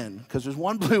 10, because there's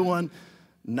 1 blue one,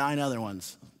 9 other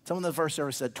ones. Someone in the first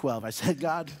service said 12. I said,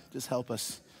 God, just help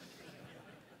us.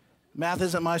 Math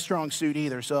isn't my strong suit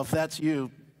either, so if that's you,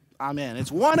 I'm in.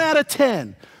 It's 1 out of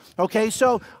 10. Okay,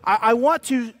 so I want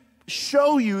to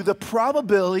show you the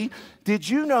probability. Did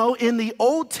you know in the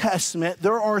Old Testament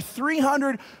there are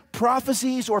 300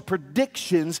 prophecies or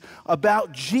predictions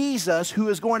about Jesus who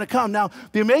is going to come? Now,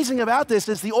 the amazing about this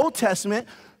is the Old Testament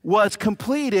was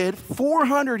completed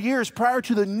 400 years prior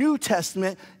to the New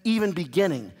Testament even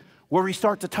beginning, where we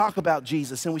start to talk about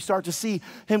Jesus and we start to see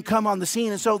him come on the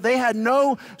scene. And so they had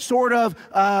no sort of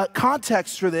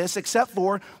context for this except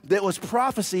for that was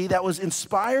prophecy that was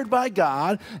inspired by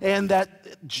God and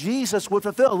that Jesus would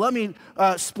fulfill. Let me,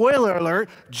 spoiler alert,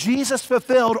 Jesus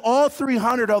fulfilled all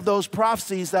 300 of those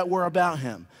prophecies that were about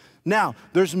him. Now,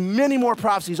 there's many more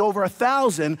prophecies, over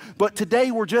 1,000, but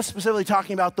today we're just specifically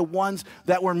talking about the ones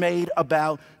that were made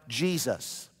about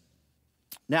Jesus.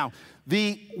 Now,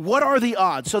 what are the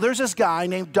odds? So there's this guy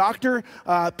named Dr.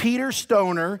 Peter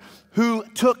Stoner who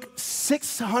took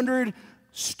 600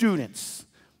 students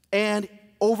and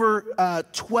over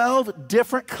 12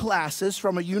 different classes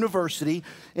from a university,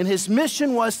 and his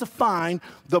mission was to find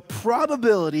the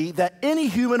probability that any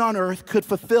human on earth could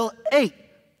fulfill 8.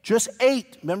 Just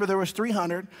 8. Remember, there was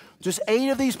 300. Just 8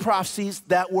 of these prophecies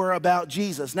that were about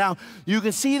Jesus. Now, you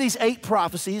can see these 8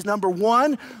 prophecies. Number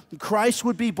 1, Christ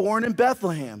would be born in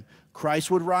Bethlehem.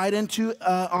 Christ would ride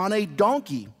on a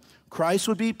donkey. Christ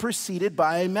would be preceded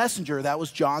by a messenger. That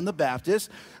was John the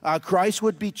Baptist. Christ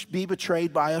would be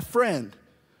betrayed by a friend.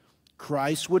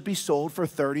 Christ would be sold for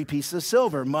 30 pieces of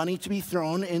silver, money to be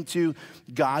thrown into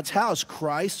God's house.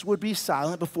 Christ would be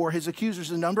silent before his accusers.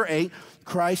 And number 8,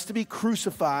 Christ to be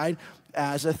crucified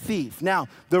as a thief. Now,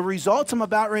 the results I'm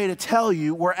about ready to tell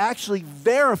you were actually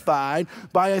verified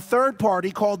by a third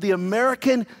party called the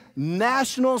American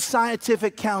National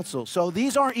Scientific Council. So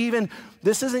this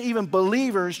isn't even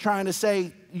believers trying to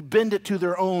say, bend it to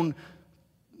their own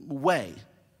way.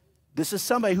 This is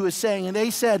somebody who is saying, and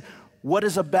they said, what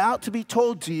is about to be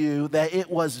told to you, that it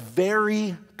was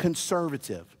very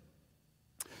conservative.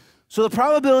 So the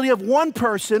probability of one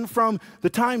person from the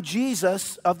time of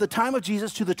Jesus to the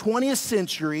 20th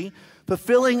century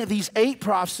fulfilling these 8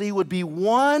 prophecies would be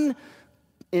 1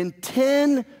 in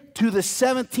 10 to the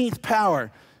 17th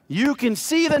power. You can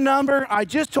see the number. I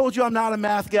just told you I'm not a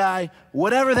math guy.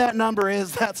 Whatever that number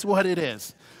is, that's what it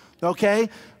is. Okay?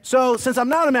 So since I'm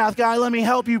not a math guy, let me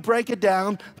help you break it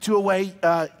down to a way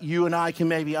you and I can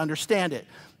maybe understand it.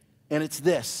 And it's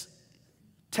this.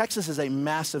 Texas is a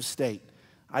massive state.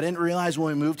 I didn't realize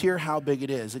when we moved here how big it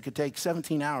is. It could take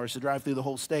 17 hours to drive through the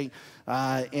whole state,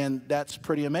 and that's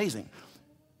pretty amazing.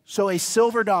 So a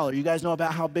silver dollar, you guys know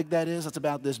about how big that is? It's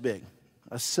about this big.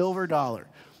 A silver dollar,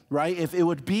 right? If it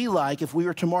would be like if we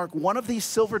were to mark one of these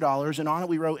silver dollars, and on it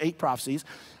we wrote 8 prophecies,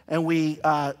 and we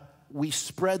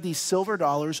spread these silver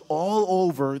dollars all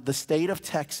over the state of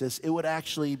Texas, it would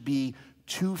actually be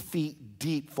 2 feet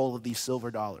deep full of these silver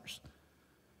dollars.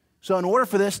 So in order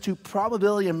for this to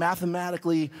probability and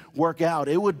mathematically work out,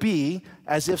 it would be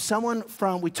as if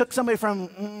we took somebody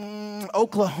from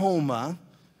Oklahoma,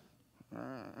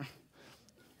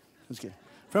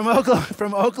 from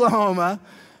Oklahoma,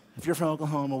 if you're from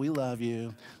Oklahoma, we love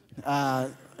you.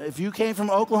 If you came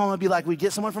from Oklahoma, it'd be like we'd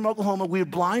get someone from Oklahoma, we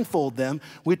would blindfold them,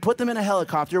 we'd put them in a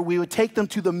helicopter, we would take them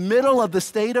to the middle of the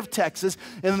state of Texas,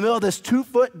 in the middle of this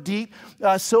 2-foot deep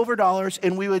silver dollars,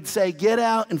 and we would say, get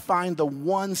out and find the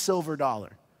 1 silver dollar.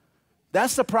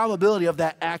 That's the probability of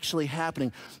that actually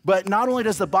happening. But not only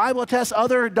does the Bible attest,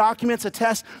 other documents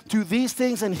attest to these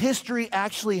things in history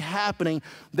actually happening.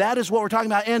 That is what we're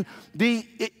talking about. And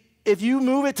if you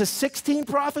move it to 16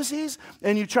 prophecies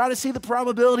and you try to see the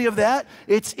probability of that,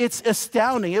 it's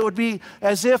astounding. It would be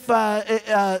as if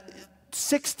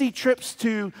 60 trips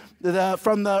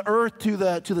from the earth to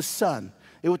the sun.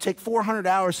 It would take 400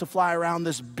 hours to fly around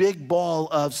this big ball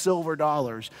of silver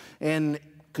dollars. And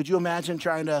could you imagine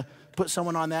trying to put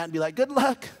someone on that and be like, good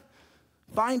luck,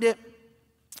 find it.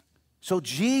 So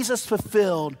Jesus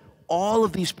fulfilled all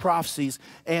of these prophecies,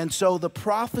 and so the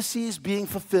prophecies being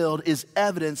fulfilled is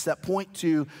evidence that point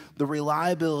to the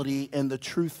reliability and the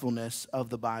truthfulness of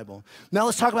the Bible. Now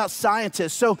let's talk about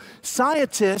scientists. So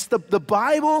scientists, the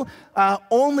Bible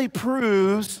only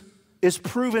is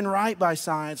proven right by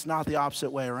science, not the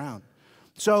opposite way around.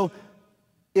 So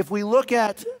if we look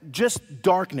at just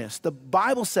darkness, the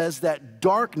Bible says that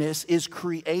darkness is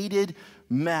created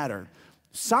matter.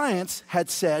 Science had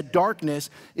said darkness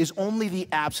is only the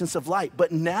absence of light,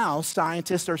 but now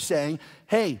scientists are saying,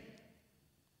 hey,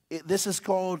 this is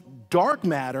called dark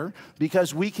matter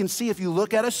because we can see, if you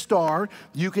look at a star,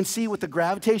 you can see with the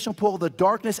gravitational pull, the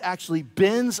darkness actually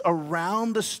bends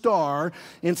around the star.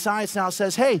 And science now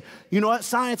says, hey, you know what?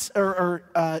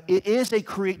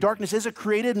 Darkness is a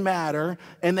created matter,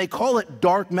 and they call it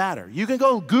dark matter. You can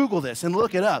go Google this and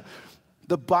look it up.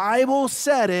 The Bible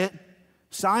said it.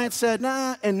 Science said,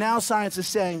 nah, and now science is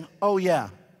saying, oh yeah,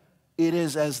 it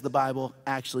is as the Bible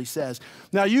actually says.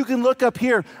 Now you can look up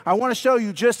here. I want to show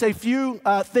you just a few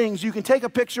things. You can take a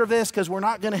picture of this because we're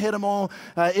not going to hit them all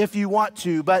if you want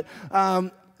to. But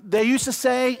they used to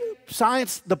say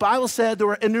science, the Bible said there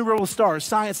were innumerable stars.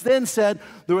 Science then said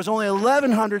there was only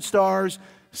 1,100 stars.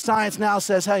 Science now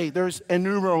says, hey, there's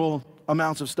innumerable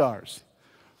amounts of stars.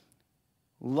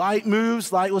 Light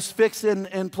moves, light was fixed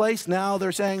in place. Now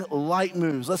they're saying light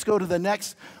moves. Let's go to the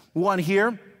next one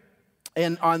here.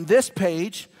 And on this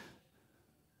page,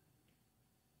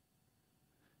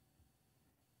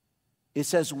 it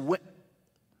says,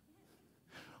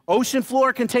 ocean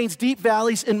floor contains deep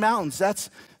valleys and mountains.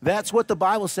 That's what the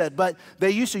Bible said. But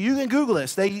they used to, you can Google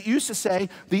this, they used to say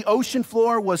the ocean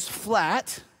floor was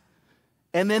flat.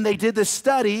 And then they did this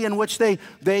study in which they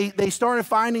started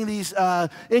finding these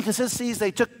inconsistencies.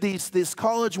 They took this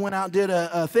college, went out and did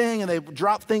a thing, and they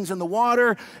dropped things in the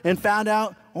water and found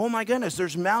out, oh my goodness,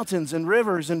 there's mountains and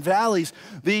rivers and valleys.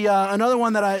 Another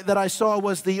one that I saw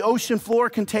was the ocean floor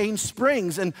contains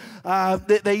springs, and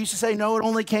they used to say no, it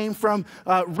only came from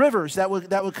rivers that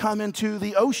would come into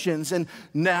the oceans. And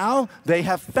now they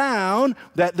have found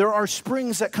that there are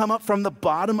springs that come up from the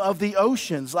bottom of the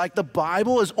oceans. Like the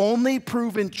Bible is only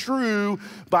proven true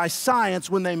by science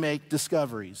when they make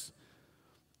discoveries.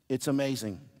 It's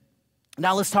amazing.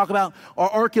 Now let's talk about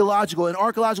our archaeological. In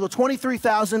archaeological,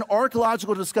 23,000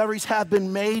 archaeological discoveries have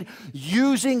been made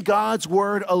using God's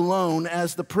word alone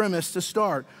as the premise to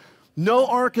start. No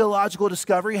archaeological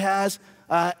discovery has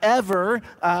ever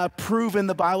proven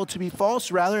the Bible to be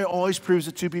false. Rather, it always proves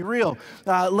it to be real.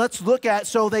 Let's look at,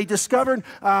 so they discovered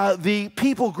the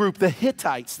people group, the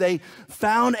Hittites. They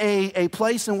found a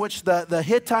place in which the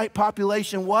Hittite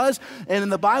population was, and in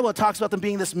the Bible it talks about them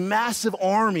being this massive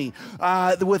army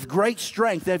with great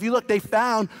strength. And if you look, they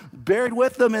found, buried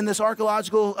with them in this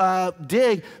archaeological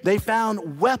dig, they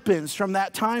found weapons from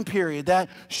that time period that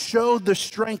showed the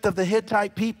strength of the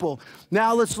Hittite people.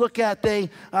 Now let's look at the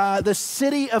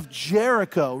city of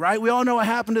Jericho, right? We all know what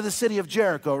happened to the city of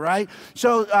Jericho, right?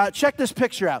 So check this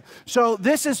picture out. So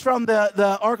this is from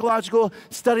the archaeological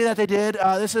study that they did.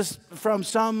 This is from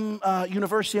some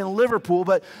university in Liverpool,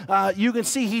 but you can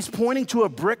see he's pointing to a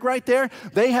brick right there.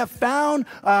 They have found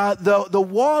the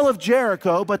wall of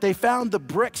Jericho, but they found the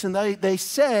bricks, and they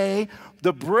say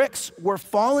the bricks were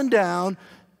fallen down,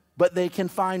 but they can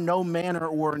find no manner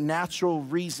or natural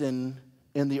reason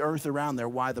in the earth around there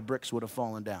why the bricks would have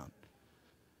fallen down.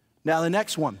 Now the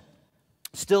next one,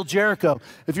 still Jericho.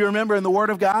 If you remember in the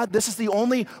Word of God, this is the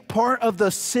only part of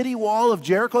the city wall of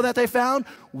Jericho that they found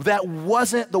that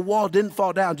wasn't, the wall didn't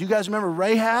fall down. Do you guys remember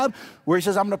Rahab, where he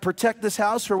says, I'm going to protect this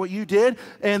house for what you did?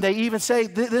 And they even say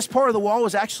this part of the wall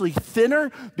was actually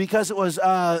thinner because it was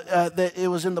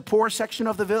in the poor section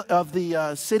of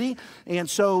the city. And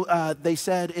so they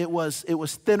said it was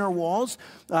thinner walls,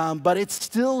 but it's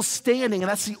still standing. And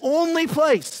that's the only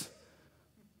place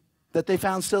that they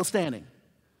found still standing.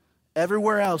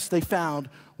 Everywhere else they found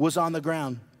was on the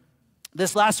ground.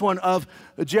 This last one of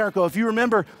Jericho, if you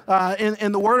remember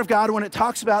in the Word of God, when it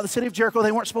talks about the city of Jericho,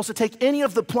 they weren't supposed to take any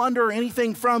of the plunder or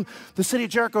anything from the city of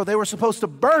Jericho. They were supposed to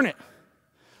burn it.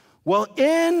 Well,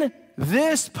 in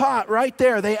this pot right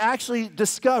there, they actually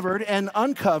discovered and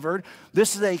uncovered,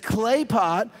 this is a clay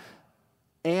pot,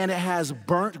 and it has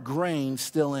burnt grain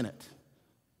still in it,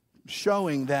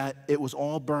 showing that it was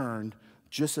all burned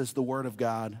just as the Word of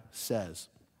God says.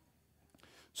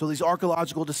 So these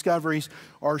archaeological discoveries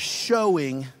are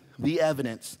showing the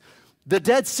evidence. The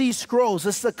Dead Sea Scrolls,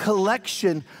 this is a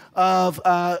collection of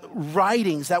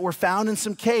writings that were found in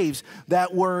some caves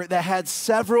that had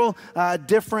several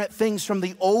different things from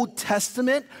the Old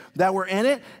Testament that were in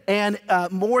it, and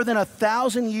more than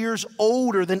 1,000 years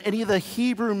older than any of the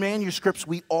Hebrew manuscripts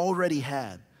we already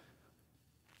had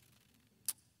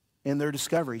in their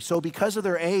discovery. So because of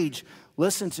their age,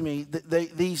 listen to me,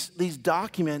 these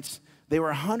documents, they were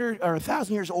 100 or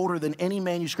 1,000 years older than any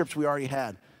manuscripts we already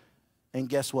had. And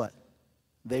guess what?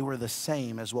 They were the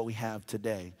same as what we have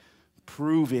today,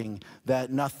 proving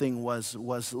that nothing was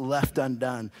left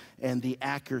undone and the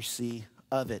accuracy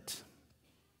of it.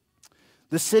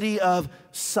 The city of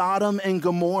Sodom and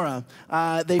Gomorrah.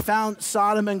 They found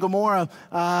Sodom and Gomorrah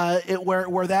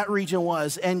where that region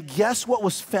was. And guess what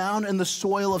was found in the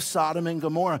soil of Sodom and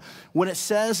Gomorrah? When it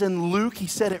says in Luke, he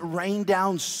said it rained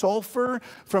down sulfur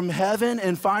from heaven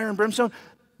and fire and brimstone.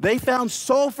 They found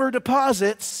sulfur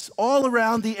deposits all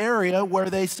around the area where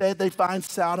they said they find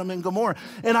Sodom and Gomorrah.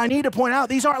 And I need to point out,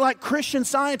 these aren't like Christian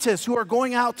scientists who are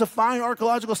going out to find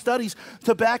archaeological studies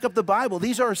to back up the Bible.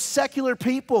 These are secular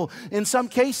people in some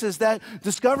cases that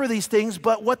discover these things,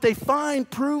 but what they find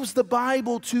proves the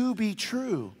Bible to be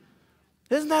true.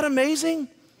 Isn't that amazing?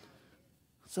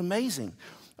 It's amazing.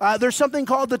 There's something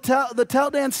called the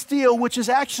Teldan stele, which is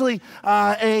actually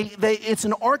it's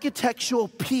an architectural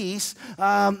piece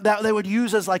that they would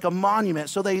use as like a monument.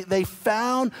 So they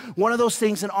found one of those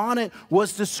things, and on it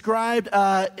was described,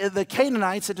 the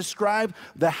Canaanites had described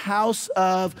the house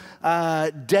of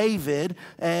David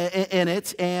in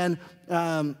it, and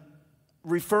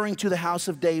referring to the house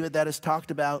of David that is talked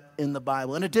about in the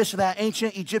Bible. In addition to that,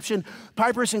 ancient Egyptian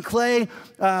papyrus and clay,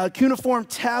 cuneiform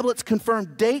tablets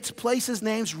confirm dates, places,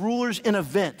 names, rulers, and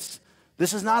events.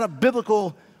 This is not a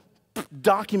biblical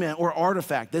document or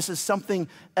artifact. This is something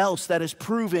else that is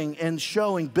proving and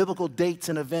showing biblical dates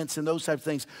and events and those types of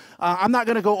things. I'm not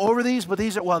going to go over these, but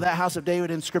these are, well, that House of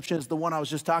David inscription is the one I was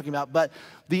just talking about. But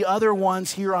the other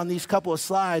ones here on these couple of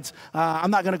slides,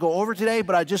 I'm not going to go over today,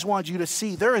 but I just want you to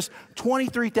see there is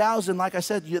 23,000, like I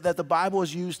said, that the Bible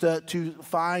is used to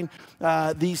find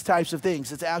these types of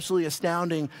things. It's absolutely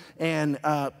astounding and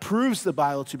proves the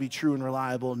Bible to be true and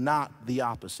reliable, not the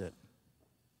opposite.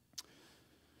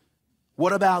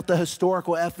 What about the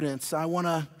historical evidence? I want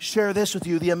to share this with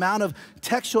you, the amount of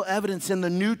textual evidence in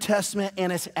the New Testament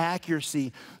and its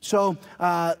accuracy. So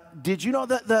did you know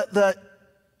that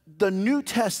the New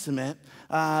Testament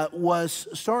was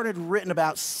written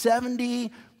about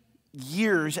 70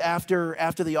 years after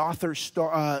the authors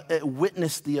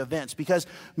witnessed the events, because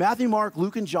Matthew, Mark,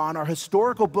 Luke, and John are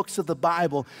historical books of the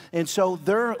Bible, and so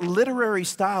their literary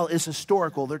style is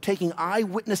historical. They're taking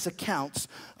eyewitness accounts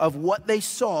of what they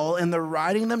saw, and they're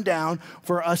writing them down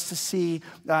for us to see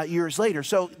years later.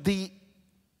 So the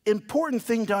important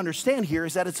thing to understand here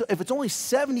is that if it's only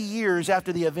 70 years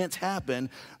after the events happened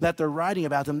that they're writing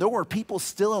about them, there were people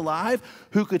still alive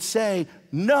who could say,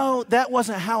 no, that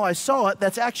wasn't how I saw it.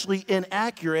 That's actually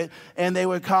inaccurate, and they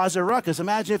would cause a ruckus.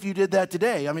 Imagine if you did that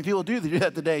today. I mean, people do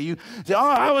that today. You say, oh,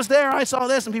 I was there, I saw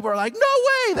this, and people are like, no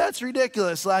way, that's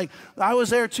ridiculous. Like, I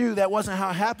was there too, that wasn't how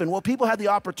it happened. Well, people had the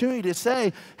opportunity to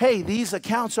say, hey, these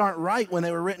accounts aren't right when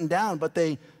they were written down, but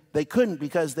they couldn't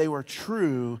because they were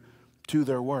true to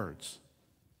their words.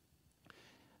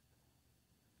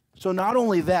 So not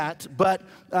only that, but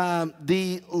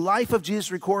the life of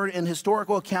Jesus recorded in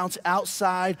historical accounts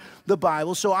outside the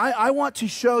Bible. So I want to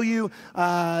show you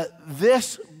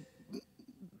this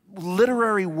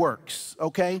literary works,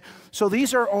 okay? So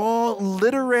these are all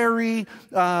literary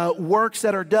works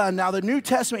that are done. Now, the New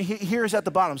Testament here is at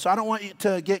the bottom, so I don't want you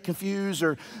to get confused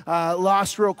or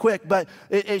lost real quick, but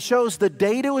it shows the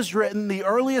date it was written, the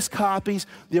earliest copies,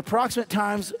 the approximate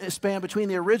time span between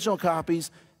the original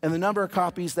copies, and the number of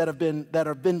copies that have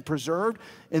been preserved,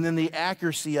 and then the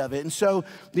accuracy of it. And so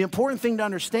the important thing to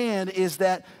understand is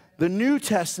that the New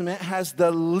Testament has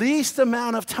the least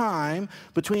amount of time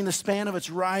between the span of its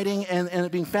writing and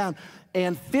it being found.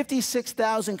 And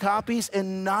 56,000 copies,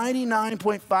 and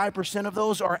 99.5% of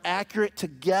those are accurate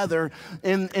together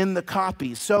in the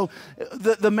copies. So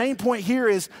the main point here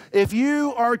is, if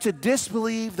you are to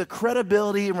disbelieve the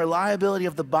credibility and reliability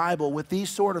of the Bible with these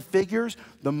sort of figures,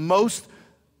 the most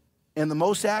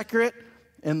accurate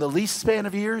in the least span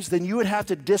of years, then you would have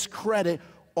to discredit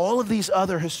all of these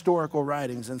other historical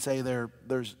writings and say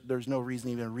there's no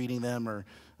reason even reading them, or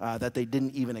that they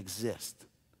didn't even exist.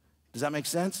 Does that make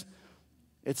sense?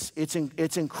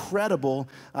 It's incredible,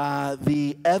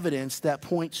 the evidence that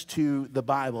points to the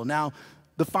Bible. Now,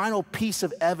 the final piece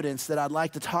of evidence that I'd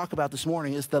like to talk about this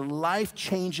morning is the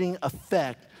life-changing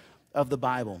effect of the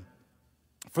Bible.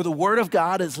 For the Word of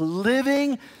God is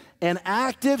living and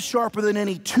active, sharper than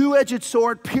any two-edged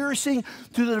sword, piercing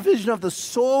to the division of the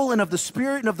soul and of the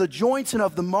spirit and of the joints and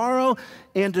of the marrow,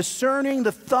 and discerning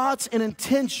the thoughts and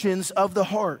intentions of the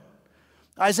heart.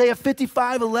 Isaiah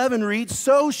 55:11 reads,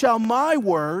 so shall my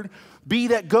word be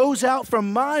that goes out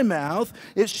from my mouth.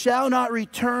 It shall not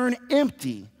return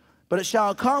empty, but it shall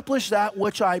accomplish that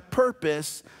which I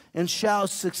purpose, and shall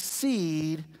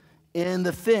succeed in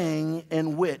the thing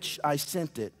in which I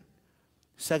sent it.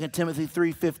 2 Timothy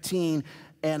 3:15,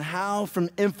 and how from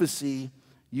infancy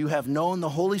you have known the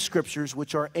Holy Scriptures,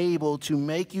 which are able to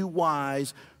make you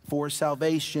wise for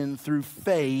salvation through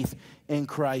faith in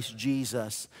Christ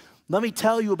Jesus. Let me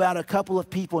tell you about a couple of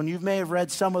people, and you may have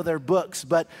read some of their books,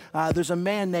 but there's a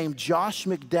man named Josh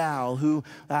McDowell who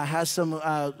has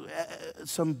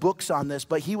some books on this,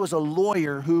 but he was a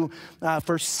lawyer who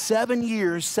for 7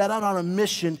 years set out on a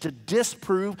mission to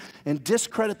disprove and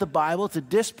discredit the Bible, to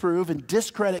disprove and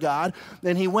discredit God.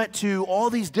 And he went to all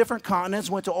these different continents,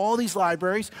 went to all these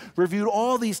libraries, reviewed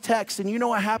all these texts, and you know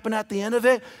what happened at the end of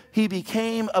it? He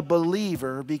became a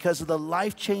believer because of the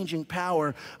life-changing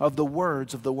power of the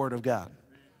words of the Word of God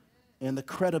and the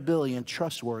credibility and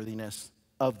trustworthiness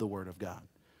of the Word of God.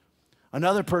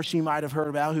 Another person you might have heard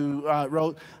about who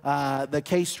wrote The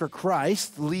Case for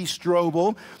Christ, Lee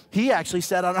Strobel, he actually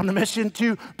set out on a mission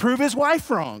to prove his wife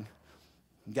wrong.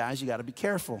 Guys, you got to be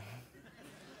careful.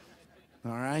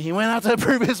 All right, he went out to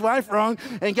prove his wife wrong,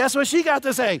 and guess what she got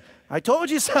to say? I told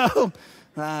you so.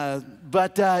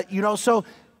 So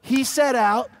he set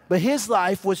out, but his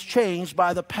life was changed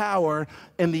by the power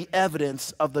and the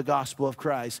evidence of the gospel of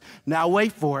Christ. Now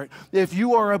wait for it. If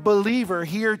you are a believer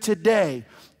here today,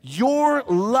 your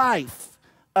life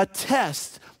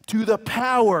attests to the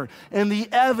power and the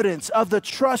evidence of the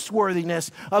trustworthiness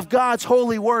of God's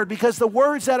holy word, because the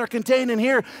words that are contained in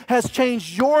here has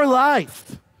changed your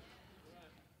life.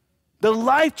 The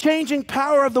life-changing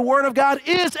power of the Word of God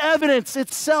is evidence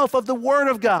itself of the Word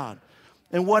of God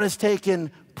and what has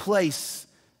taken place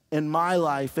in my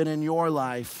life and in your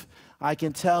life. I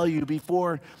can tell you,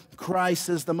 before Christ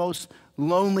is the most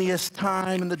loneliest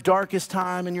time and the darkest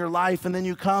time in your life, and then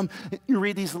you come, you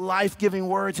read these life-giving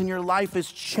words, and your life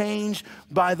is changed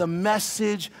by the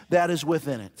message that is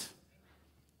within it.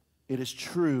 It is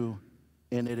true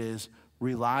and it is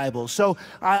reliable. So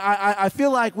I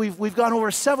feel like we've gone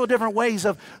over several different ways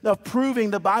of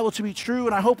proving the Bible to be true,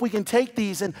 and I hope we can take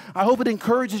these, and I hope it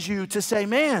encourages you to say,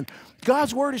 man,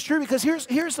 God's word is true. Because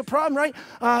here's the problem, right?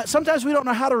 Sometimes we don't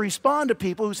know how to respond to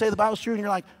people who say the Bible's true, and you're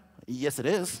like, yes, it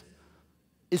is.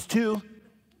 It's too.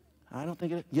 I don't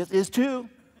think it is. Yes, it's too.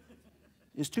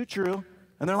 It's too true.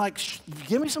 And they're like,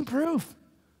 give me some proof.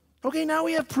 Okay, now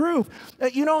we have proof.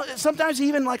 Sometimes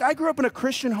even, like, I grew up in a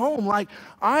Christian home. Like,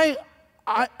 I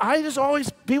just always,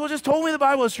 people just told me the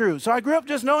Bible is true. So I grew up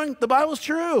just knowing the Bible is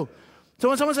true. So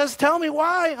when someone says, tell me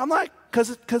why, I'm like,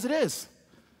 because it is.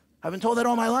 I've been told that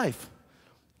all my life,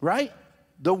 right?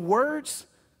 The words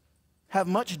have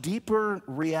much deeper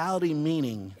reality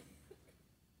meaning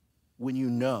when you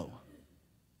know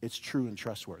it's true and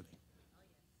trustworthy.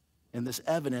 And this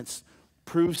evidence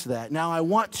proves that. Now, I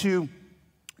want to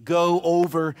go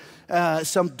over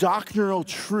some doctrinal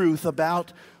truth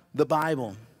about the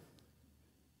Bible.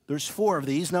 There's 4 of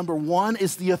these. Number 1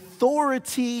 is the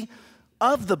authority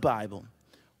of the Bible.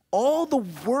 All the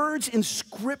words in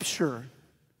Scripture,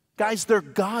 guys, they're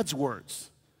God's words.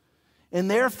 And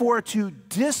therefore, to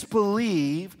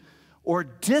disbelieve or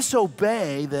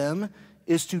disobey them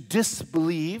is to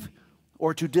disbelieve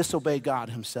or to disobey God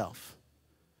himself.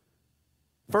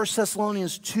 1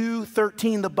 Thessalonians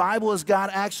 2:13, the Bible is God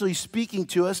actually speaking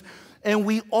to us. And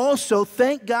we also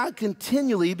thank God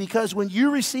continually, because when you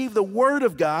received the word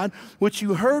of God, which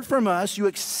you heard from us, you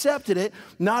accepted it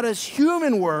not as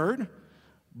human word,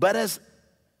 but as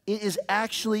it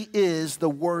actually is the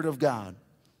word of God,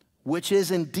 which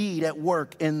is indeed at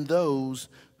work in those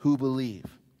who believe.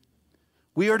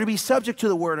 We are to be subject to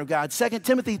the word of God. 2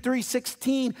 Timothy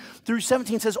 3:16 through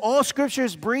 17 says, all scripture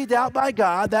is breathed out by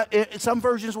God. That some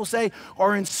versions will say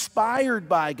are inspired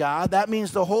by God. That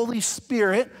means the Holy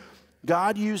Spirit.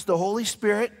 God used the Holy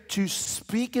Spirit to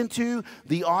speak into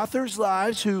the author's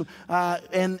lives,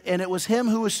 and it was him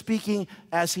who was speaking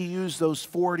as he used those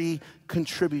 40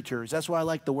 contributors. That's why I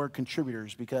like the word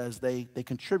contributors, because they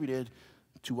contributed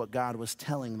to what God was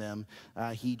telling them.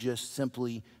 He just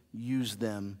simply used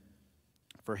them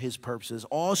for his purposes.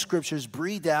 All scripture is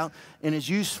breathed out and is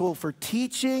useful for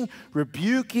teaching,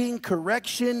 rebuking,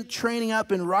 correction, training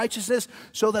up in righteousness,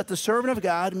 so that the servant of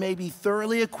God may be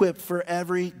thoroughly equipped for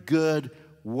every good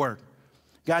work.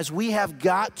 Guys, we have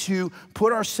got to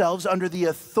put ourselves under the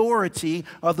authority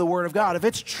of the Word of God. If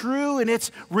it's true and it's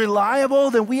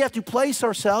reliable, then we have to place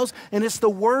ourselves, and it's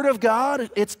the Word of God,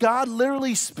 it's God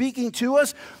literally speaking to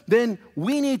us, then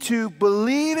we need to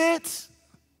believe it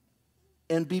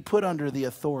and be put under the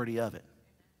authority of it.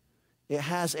 It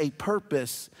has a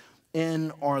purpose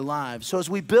in our lives. So as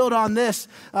we build on this,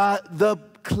 the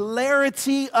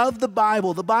clarity of the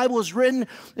Bible is written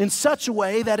in such a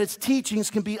way that its teachings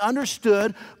can be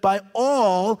understood by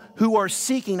all who are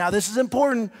seeking. Now this is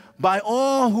important, by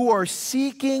all who are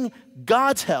seeking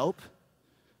God's help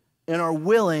and are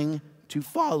willing to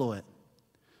follow it.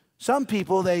 Some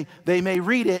people, they may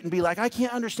read it and be like, I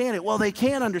can't understand it. Well, they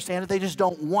can understand it. They just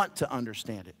don't want to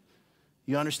understand it.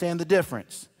 You understand the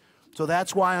difference? So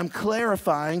that's why I'm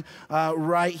clarifying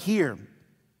right here.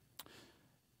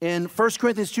 In 1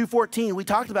 Corinthians 2:14, we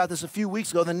talked about this a few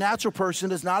weeks ago. The natural person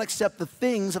does not accept the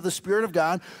things of the Spirit of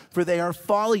God, for they are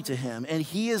folly to him, and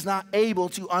he is not able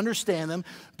to understand them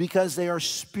because they are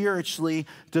spiritually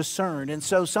discerned. And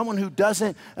so someone who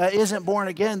isn't born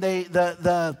again,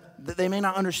 they may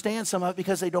not understand some of it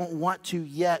because they don't want to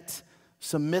yet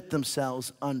submit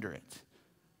themselves under it.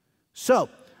 So,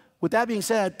 with that being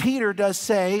said, Peter does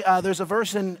say, there's a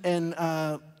verse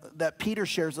that that Peter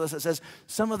shares with us. It says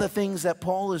some of the things that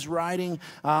Paul is writing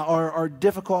are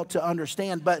difficult to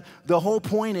understand, but the whole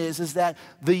point is that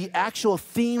the actual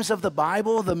themes of the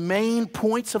Bible, the main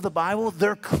points of the Bible,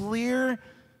 they're clear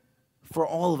for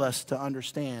all of us to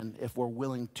understand if we're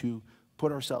willing to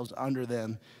put ourselves under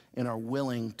them and are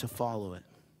willing to follow it.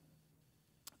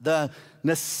 The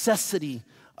necessity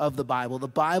of the Bible. The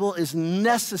Bible is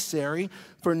necessary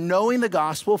for knowing the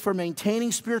gospel, for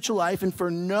maintaining spiritual life, and for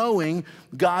knowing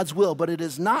God's will. But it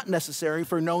is not necessary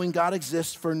for knowing God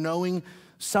exists, for knowing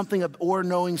something or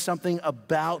knowing something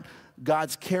about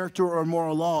God's character or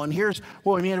moral law. And here's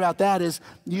what we mean about that is,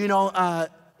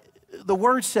 the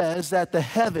word says that the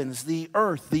heavens, the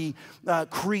earth, the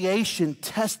creation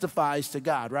testifies to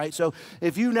God, right? So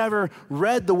if you never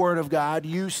read the word of God,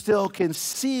 you still can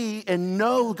see and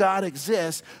know God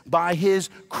exists by his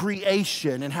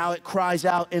creation and how it cries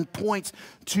out and points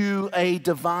to a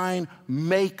divine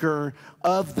maker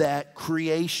of that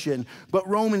creation. But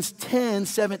Romans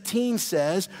 10:17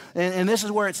 says, and this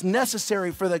is where it's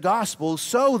necessary for the gospel,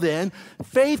 so then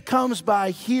faith comes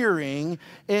by hearing,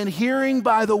 and hearing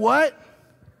by the what?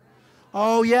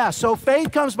 Oh, yeah. So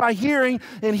faith comes by hearing,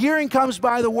 and hearing comes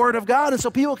by the word of God. And so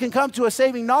people can come to a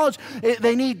saving knowledge.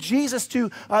 They need Jesus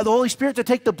the Holy Spirit to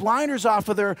take the blinders off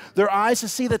of their eyes to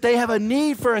see that they have a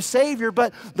need for a Savior.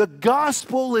 But the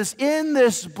gospel is in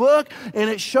this book, and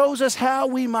it shows us how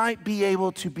we might be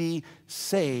able to be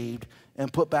saved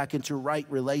and put back into right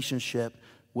relationship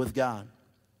with God.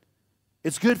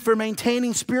 It's good for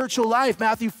maintaining spiritual life.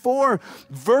 Matthew 4,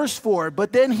 verse 4.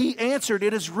 But then he answered,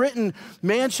 it is written,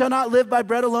 man shall not live by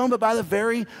bread alone, but by the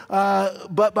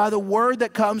word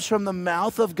that comes from the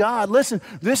mouth of God. Listen,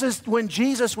 this is when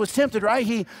Jesus was tempted, right?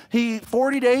 He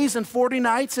 40 days and 40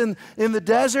 nights in the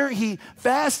desert. He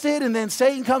fasted, and then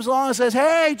Satan comes along and says,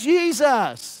 hey,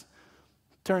 Jesus,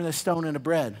 turn this stone into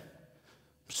bread.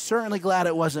 I'm certainly glad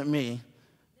it wasn't me,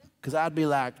 because I'd be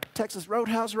like, Texas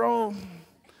Roadhouse roll,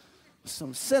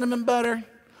 some cinnamon butter,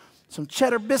 some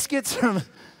cheddar biscuits.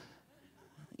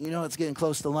 It's getting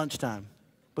close to lunchtime.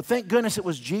 But thank goodness it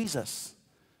was Jesus,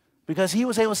 because he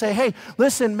was able to say, hey,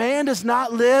 listen, man does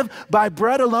not live by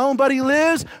bread alone, but he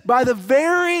lives by the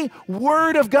very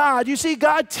word of God. You see,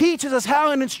 God teaches us how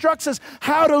and instructs us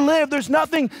how to live. There's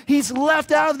nothing he's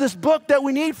left out of this book that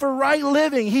we need for right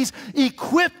living. He's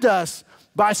equipped us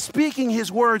by speaking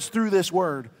his words through this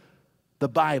word, the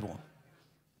Bible.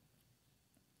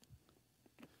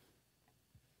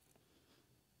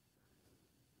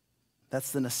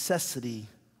 That's the necessity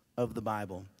of the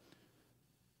Bible.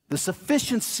 The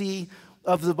sufficiency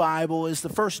of the Bible is the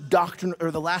first doctrine,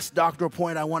 or the last doctrinal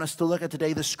point I want us to look at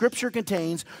today. The Scripture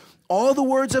contains all the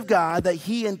words of God that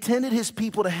he intended his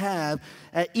people to have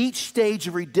at each stage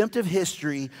of redemptive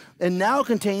history, and now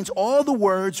contains all the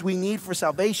words we need for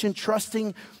salvation,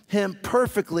 trusting him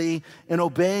perfectly and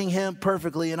obeying him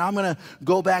perfectly. And I'm going to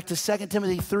go back to 2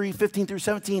 Timothy 3, 15 through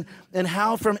 17, and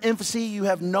how from infancy you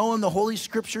have known the Holy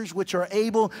Scriptures, which are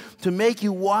able to make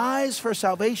you wise for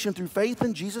salvation through faith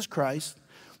in Jesus Christ.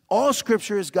 All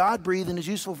Scripture is God-breathed and is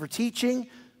useful for teaching,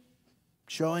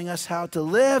 showing us how to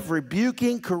live,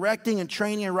 rebuking, correcting, and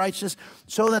training in righteousness,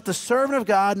 so that the servant of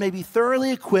God may be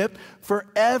thoroughly equipped for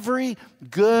every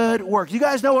good work. You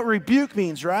guys know what rebuke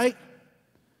means, right?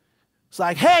 It's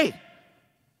like, hey,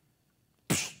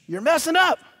 you're messing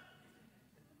up.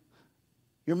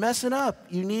 You're messing up.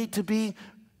 You need to be,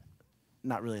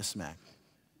 not really a smack,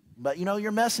 but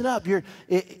you're messing up.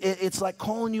 It's like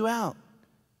calling you out.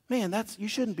 Man, you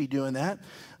shouldn't be doing that.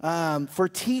 For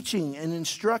teaching and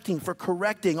instructing, for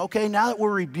correcting. Okay, now that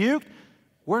we're rebuked,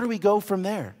 where do we go from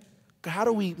there? How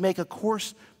do we make a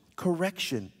course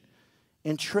correction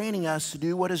in training us to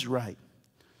do what is right?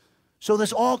 So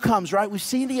this all comes, right? We've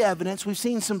seen the evidence. We've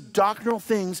seen some doctrinal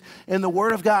things in the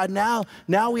Word of God. Now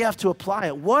we have to apply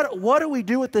it. What do we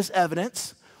do with this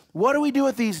evidence? What do we do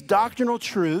with these doctrinal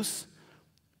truths?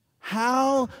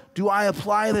 How do I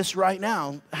apply this right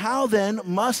now? How then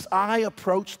must I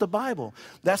approach the Bible?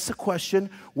 That's the question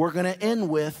we're going to end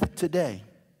with today.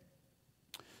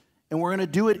 And we're going to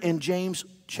do it in James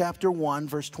chapter 1,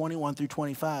 verse 21 through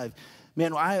 25.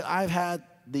 Man, I've had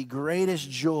the greatest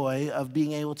joy of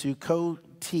being able to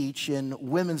co-teach in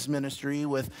women's ministry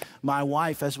with my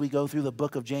wife as we go through the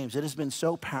book of James. It has been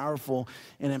so powerful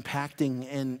and impacting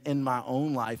in my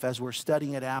own life as we're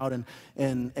studying it out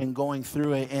and going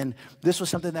through it. And this was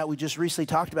something that we just recently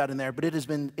talked about in there, but it has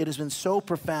been so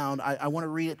profound. I want to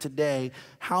read it today.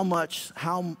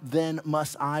 How then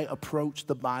must I approach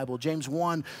the Bible? James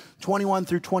 1, 21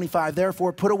 through 25.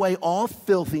 Therefore, put away all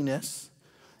filthiness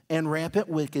and rampant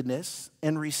wickedness,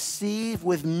 and receive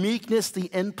with meekness the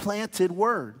implanted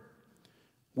word,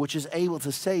 which is able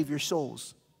to save your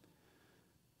souls.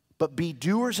 But be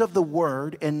doers of the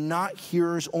word and not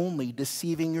hearers only,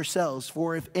 deceiving yourselves.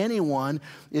 For if anyone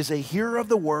is a hearer of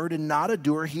the word and not a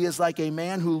doer, he is like a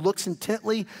man who looks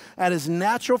intently at his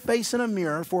natural face in a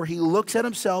mirror, for he looks at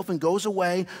himself and goes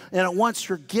away and at once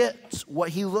forgets what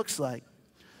he looks like.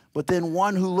 But then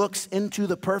one who looks into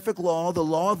the perfect law, the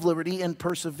law of liberty, and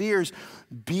perseveres,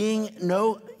 being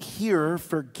no hearer,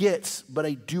 forgets, but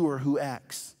a doer who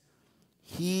acts.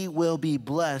 He will be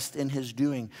blessed in his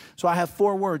doing. So I have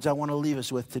 4 words I want to leave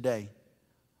us with today.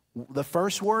 The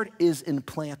first word is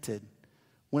implanted.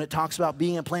 When it talks about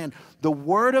being implanted, the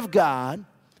word of God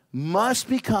must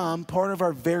become part of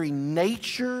our very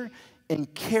nature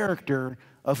and character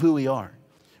of who we are.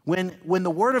 When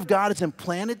the word of God is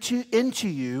implanted into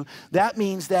you, that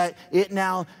means that it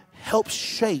now helps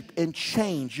shape and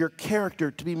change your character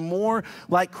to be more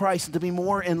like Christ and to be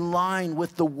more in line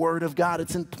with the word of God.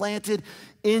 It's implanted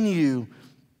in you.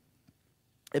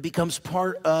 It becomes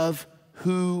part of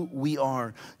who we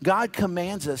are. God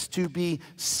commands us to be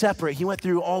separate. He went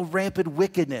through all rampant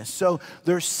wickedness. So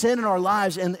there's sin in our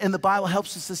lives, and the Bible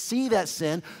helps us to see that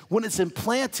sin. When it's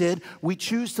implanted, we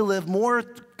choose to live more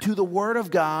to the word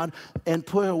of God and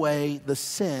put away the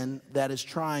sin that is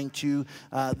trying to,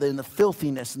 the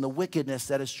filthiness and the wickedness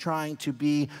that is trying to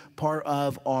be part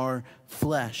of our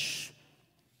flesh.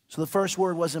 So the first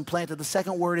word was implanted. The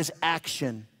second word is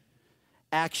action.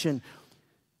 Action.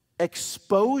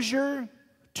 Exposure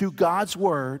to God's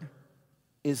word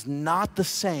is not the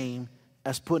same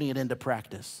as putting it into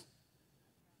practice.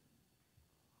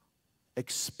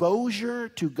 Exposure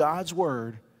to God's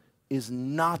word is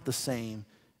not the same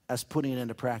as putting it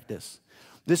into practice.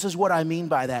 This is what I mean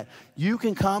by that. You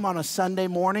can come on a Sunday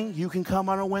morning. You can come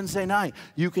on a Wednesday night.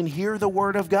 You can hear the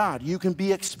word of God. You can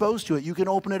be exposed to it. You can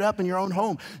open it up in your own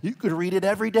home. You could read it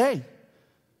every day.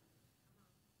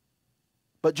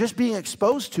 But just being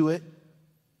exposed to it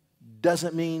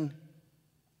doesn't mean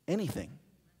anything.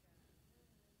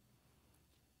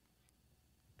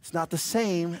 It's not the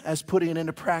same as putting it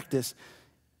into practice.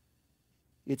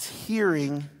 It's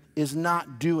hearing is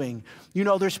not doing. You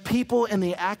know, there's people in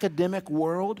the academic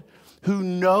world who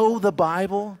know the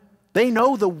Bible. They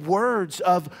know the words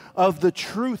of the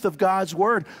truth of God's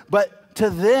word, but to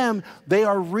them, they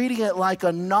are reading it like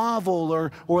a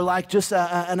novel or like just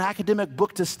an academic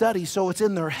book to study. So it's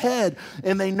in their head,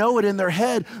 and they know it in their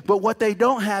head. But what they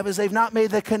don't have is they've not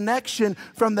made the connection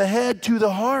from the head to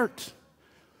the heart.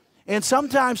 And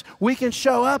sometimes we can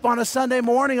show up on a Sunday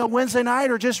morning, a Wednesday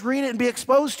night, or just read it and be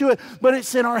exposed to it, but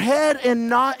it's in our head and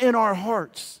not in our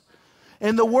hearts.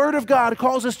 And the Word of God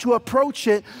calls us to approach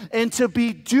it and to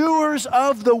be doers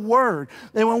of the Word.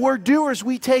 And when we're doers,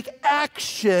 we take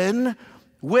action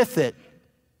with it.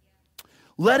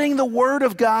 Letting the Word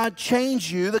of God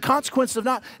change you, the consequence of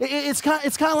not, it's kind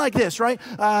of like this, right?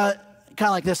 Kind of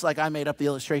like this, like I made up the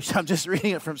illustration. I'm just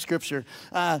reading it from Scripture.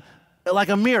 Like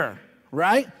a mirror,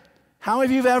 right? How many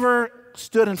of you have ever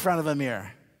stood in front of a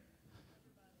mirror?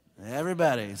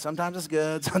 Everybody. Sometimes it's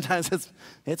good. Sometimes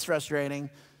it's frustrating.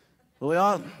 But we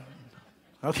all,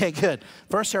 okay, good.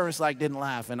 First service didn't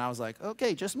laugh, and I was like,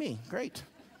 okay, just me. Great.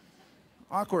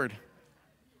 Awkward.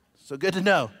 So good to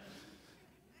know.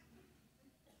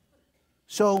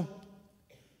 So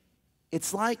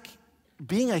it's like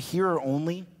being a hearer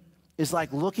only is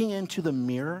like looking into the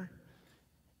mirror,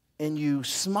 and you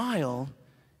smile,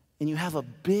 and you have a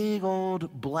big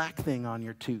old black thing on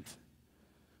your tooth.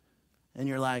 And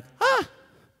you're like, ah,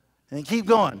 and keep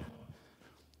going.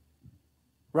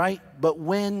 Right? But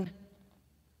when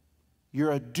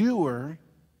you're a doer,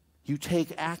 you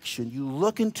take action. You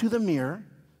look into the mirror,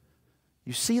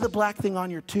 you see the black thing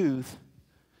on your tooth,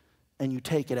 and you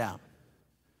take it out.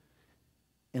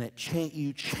 And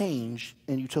you change,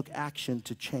 and you took action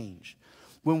to change.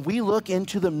 When we look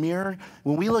into the mirror,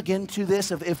 when we look into this,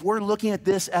 if we're looking at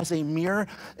this as a mirror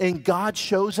and God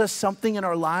shows us something in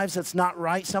our lives that's not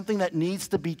right, something that needs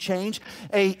to be changed,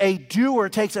 a doer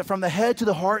takes it from the head to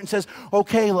the heart and says,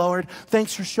 okay, Lord,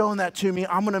 thanks for showing that to me.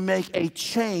 I'm going to make a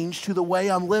change to the way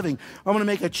I'm living. I'm going to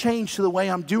make a change to the way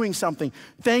I'm doing something.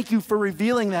 Thank you for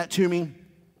revealing that to me.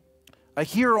 A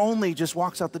hearer only just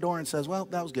walks out the door and says, well,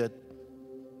 that was good.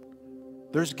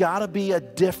 There's got to be a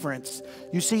difference.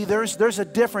 You see, there's a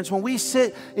difference. When we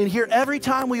sit in here, every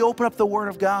time we open up the Word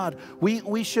of God,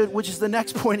 we should, which is the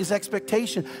next point, is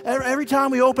expectation. Every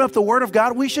time we open up the Word of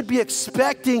God, we should be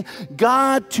expecting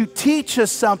God to teach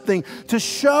us something, to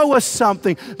show us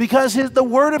something, because the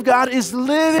Word of God is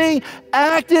living,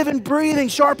 active, and breathing,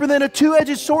 sharper than a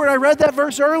two-edged sword. I read that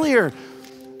verse earlier.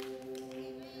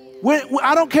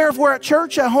 I don't care if we're at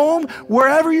church, at home,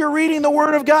 wherever you're reading the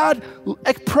Word of God,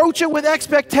 approach it with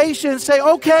expectation and say,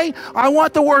 okay, I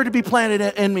want the Word to be planted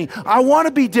in me. I want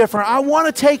to be different. I want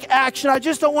to take action. I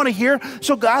just don't want to hear.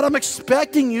 So God, I'm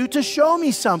expecting you to show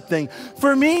me something.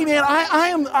 For me, man,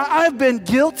 I've been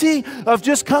guilty of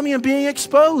just coming and being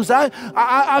exposed.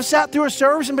 I've sat through a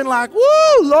service and been like,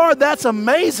 woo, Lord, that's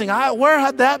amazing. Where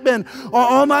had that been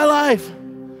all my life?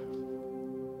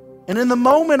 And in the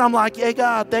moment, I'm like, hey,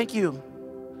 God, thank you.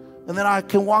 And then I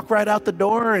can walk right out the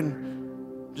door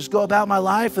and just go about my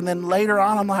life. And then later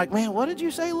on, I'm like, man, what did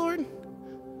you say, Lord?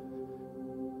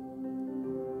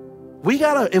 We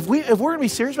gotta, if we're gonna be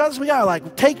serious about this, we gotta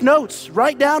like take notes,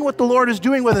 write down what the Lord is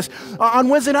doing with us. On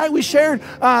Wednesday night, we shared,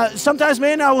 sometimes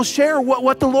man and I will share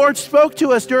what the Lord spoke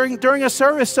to us during a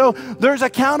service. So there's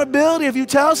accountability. If you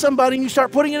tell somebody and you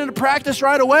start putting it into practice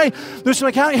right away, there's some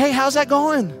accountability. Hey, how's that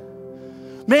going?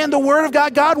 Man, the Word of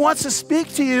God wants to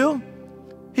speak to you.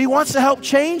 He wants to help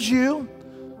change you.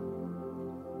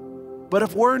 But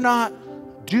if we're not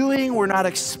doing, we're not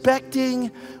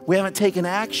expecting, we haven't taken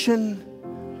action,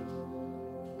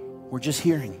 we're just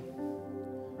hearing.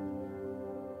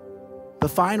 The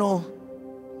final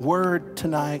word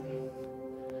tonight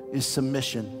is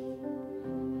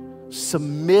submission.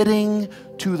 Submitting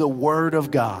to the Word of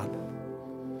God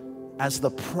as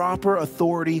the proper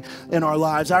authority in our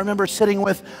lives. I remember sitting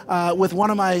with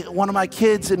one of my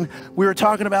kids, and we were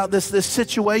talking about this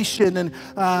situation, and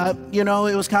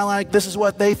it was kind of like, this is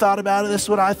what they thought about it, this is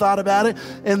what I thought about it,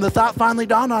 and the thought finally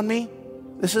dawned on me,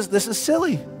 this is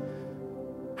silly.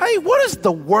 Hey, what does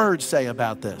the Word say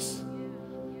about this?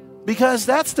 Because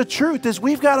that's the truth, is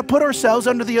we've got to put ourselves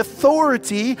under the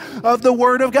authority of the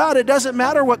Word of God. It doesn't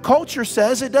matter what culture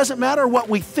says. It doesn't matter what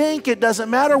we think. It doesn't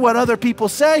matter what other people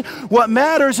say. What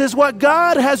matters is what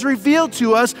God has revealed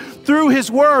to us through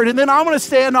His Word. And then I'm going to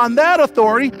stand on that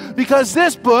authority because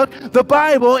this book, the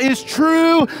Bible, is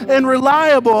true and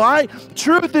reliable.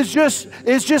 Truth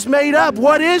is just made up.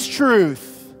 What is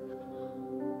truth?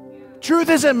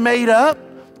 Truth isn't made up.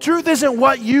 Truth isn't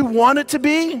what you want it to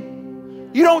be.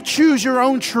 You don't choose your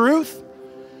own truth.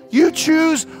 You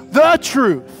choose the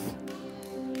truth.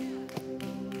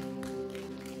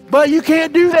 But you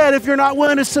can't do that if you're not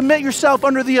willing to submit yourself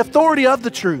under the authority of the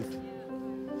truth.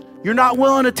 You're not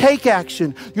willing to take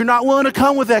action. You're not willing to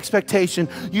come with expectation.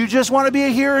 You just want to be a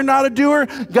hearer and not a doer.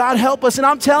 God help us. And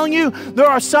I'm telling you, there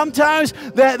are some times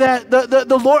that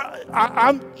the Lord,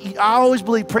 I always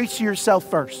believe, preach to yourself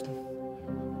first.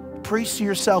 Preach to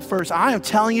yourself first. I am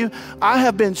telling you, I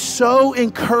have been so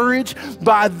encouraged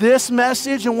by this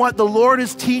message and what the Lord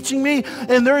is teaching me.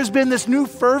 And there has been this new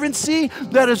fervency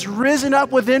that has risen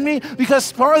up within me,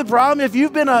 because part of the problem, if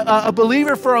you've been a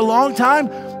believer for a long time,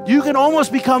 you can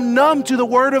almost become numb to the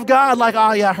Word of God. Like,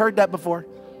 oh yeah, I heard that before.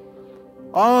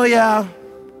 Oh yeah,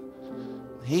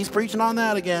 he's preaching on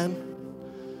that again.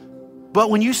 But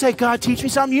when you say, God, teach me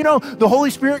something, the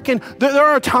Holy Spirit can, there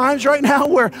are times right now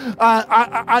where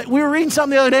we were reading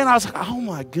something the other day and I was like, oh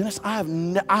my goodness,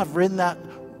 I've read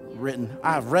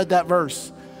that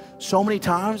verse so many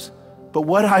times, but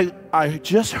what I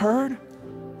just heard,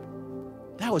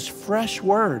 that was fresh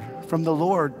word from the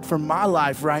Lord for my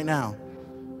life right now.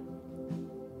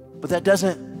 But that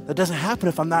doesn't happen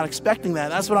if I'm not expecting that.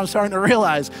 That's what I'm starting to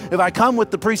realize. If I come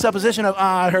with the presupposition of,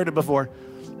 I heard it before.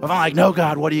 If I'm like, no,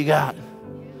 God, what do you got?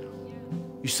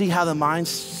 You see how the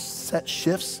mindset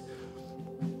shifts?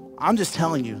 I'm just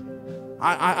telling you.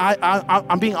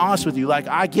 I'm being honest with you. Like,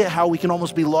 I get how we can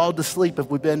almost be lulled to sleep if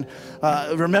we've been,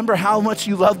 remember how much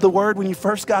you loved the Word when you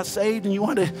first got saved and you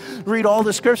want to read all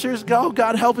the scriptures?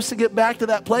 God, help us to get back to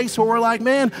that place where we're like,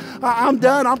 man, I'm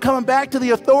done. I'm coming back to the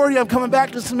authority. I'm coming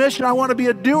back to submission. I want to be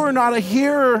a doer, not a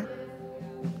hearer.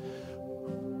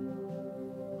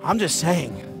 I'm just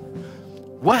saying.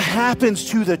 What happens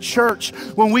to the church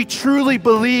when we truly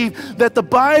believe that the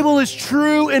Bible is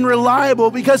true and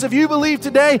reliable? Because if you believe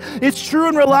today it's true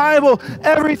and reliable,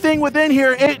 everything within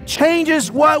here, it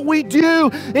changes what we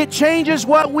do, it changes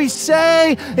what we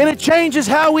say, and it changes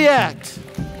how we act.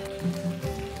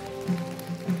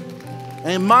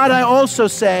 And might I also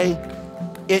say,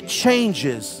 it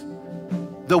changes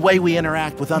the way we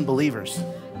interact with unbelievers.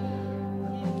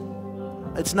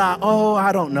 It's not, oh,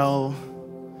 I don't know.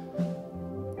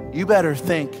 You better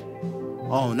think,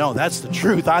 oh no, that's the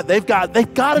truth. They've got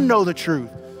to know the truth.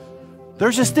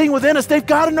 There's this thing within us. They've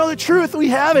got to know the truth. We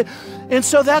have it. And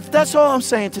so that's all I'm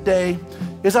saying today,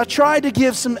 is I tried to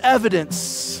give some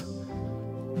evidence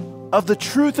of the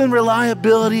truth and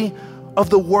reliability of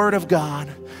the Word of God.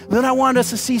 Then I want us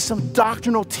to see some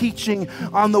doctrinal teaching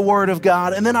on the Word of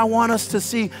God. And then I want us to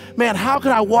see, man, how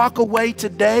can I walk away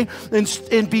today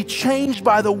and be changed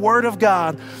by the Word of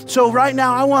God? So right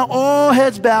now, I want all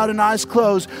heads bowed and eyes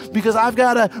closed, because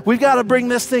we've got to bring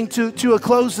this thing to a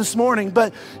close this morning.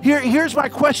 But here's my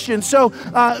question. So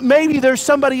maybe there's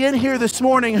somebody in here this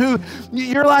morning who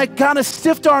you're like kind of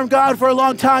stiff-armed God for a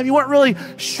long time. You weren't really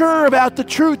sure about the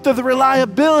truth of the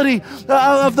reliability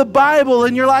of the Bible.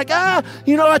 And you're like, I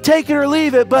take it or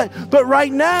leave it. But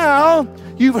right now,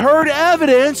 you've heard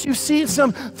evidence. You've seen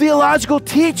some theological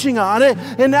teaching on it.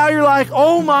 And now you're like,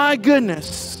 oh my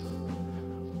goodness.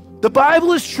 The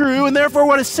Bible is true, and therefore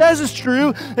what it says is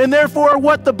true, and therefore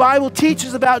what the Bible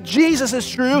teaches about Jesus is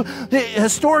true.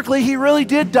 Historically, he really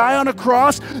did die on a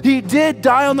cross. He did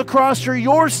die on the cross for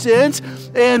your sins,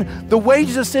 and the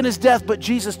wages of sin is death, but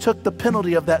Jesus took the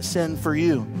penalty of that sin for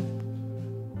you.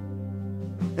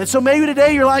 And so maybe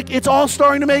today you're like, it's all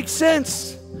starting to make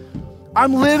sense.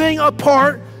 I'm living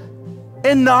apart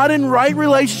and not in right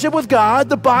relationship with God.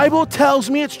 The Bible tells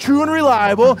me it's true and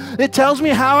reliable. It tells me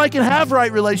how I can have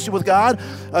right relationship with God,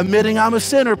 admitting I'm a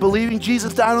sinner, believing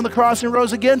Jesus died on the cross and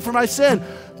rose again for my sin,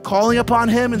 calling upon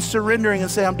him and surrendering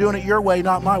and say, I'm doing it your way,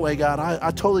 not my way, God.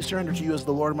 I totally surrender to you as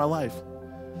the Lord of my life.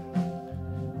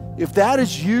 If that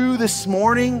is you this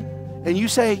morning and you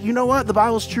say, you know what, the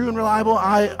Bible's true and reliable,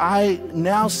 I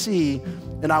now see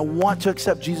and I want to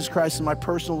accept Jesus Christ as my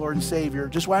personal Lord and Savior,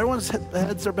 just while everyone's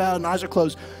heads are bowed and eyes are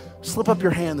closed, slip up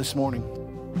your hand this morning.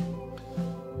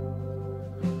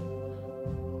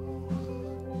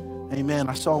 Amen.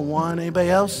 I saw one. Anybody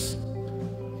else?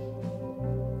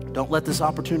 Don't let this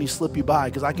opportunity slip you by,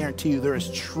 because I guarantee you there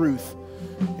is truth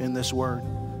in this word.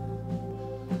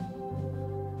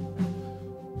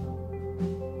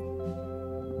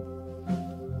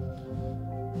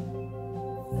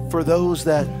 For those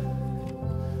that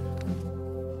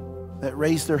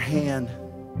raise their hand,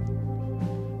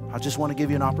 I just want to give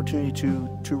you an opportunity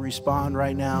to respond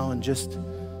right now, and just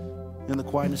in the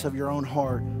quietness of your own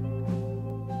heart.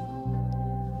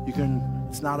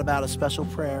 It's not about a special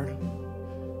prayer.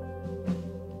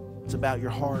 It's about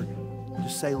your heart.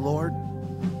 Just say, Lord,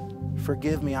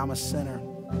 forgive me, I'm a sinner.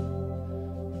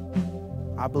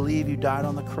 I believe you died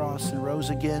on the cross and rose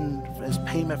again as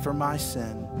payment for my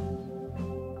sin.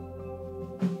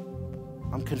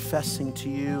 I'm confessing to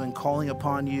you and calling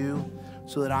upon you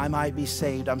so that I might be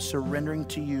saved. I'm surrendering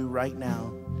to you right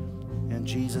now in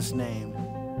Jesus' name.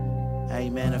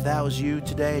 Amen. If that was you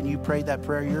today and you prayed that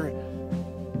prayer,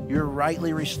 you're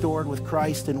rightly restored with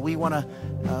Christ. And we want to,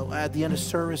 at the end of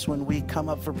service, when we come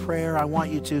up for prayer, I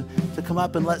want you to come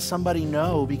up and let somebody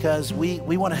know, because we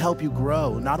want to help you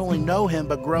grow. Not only know him,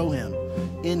 but grow him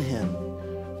in him.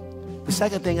 The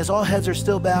second thing is, all heads are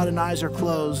still bowed and eyes are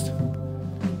closed.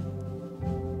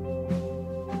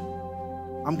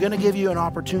 I'm going to give you an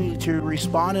opportunity to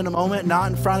respond in a moment, not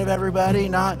in front of everybody,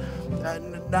 not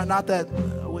that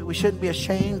we shouldn't be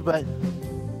ashamed, but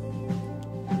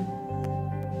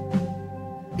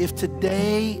if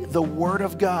today the Word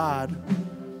of God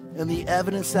and the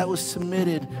evidence that was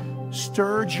submitted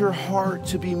stirred your heart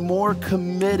to be more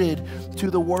committed to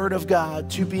the Word of God,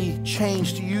 to be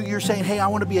changed. You're saying, hey, I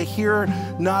want to be a hearer,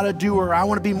 not a doer. I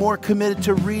want to be more committed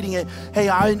to reading it. Hey,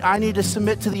 I need to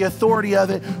submit to the authority of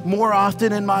it more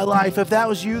often in my life. If that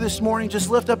was you this morning, just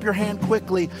lift up your hand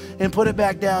quickly and put it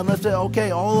back down. Lift it,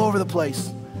 okay, all over the place.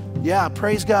 Yeah,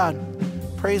 praise God.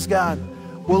 Praise God.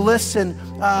 Well, listen,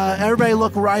 everybody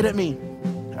look right at me.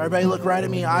 Everybody look right at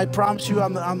me. I promise you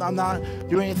I'm not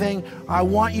doing anything. I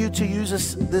want you to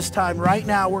use this time. Right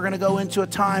now, we're going to go into a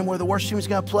time where the worship team is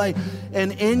going to play.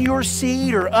 And in your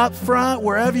seat or up front,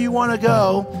 wherever you want to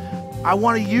go, I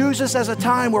want to use this as a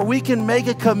time where we can make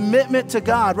a commitment to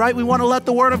God, right? We want to let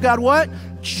the Word of God, what?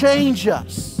 Change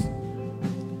us.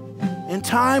 In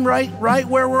time, right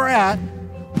where we're at,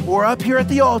 or up here at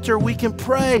the altar, we can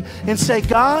pray and say,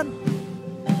 God,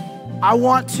 I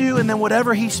want to, and then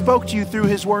whatever he spoke to you through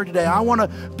his word today, I want to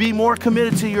be more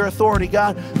committed to your authority.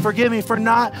 God, forgive me for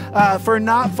not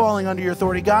falling under your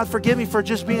authority. God, forgive me for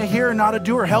just being a hearer, not a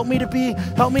doer. Help me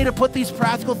to put these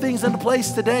practical things into place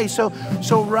today. So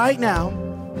right now,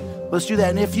 let's do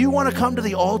that. And if you want to come to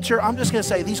the altar, I'm just going to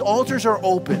say these altars are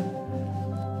open.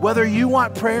 Whether you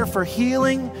want prayer for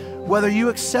healing, whether you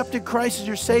accepted Christ as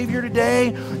your Savior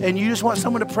today and you just want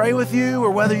someone to pray with you, or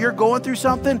whether you're going through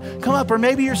something, come up. Or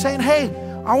maybe you're saying, hey,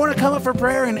 I want to come up for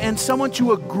prayer and someone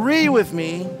to agree with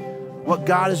me what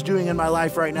God is doing in my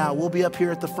life right now. We'll be up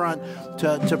here at the front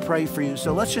to pray for you.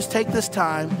 So let's just take this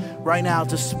time right now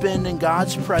to spend in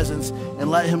God's presence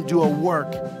and let him do a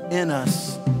work in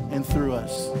us and through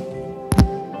us.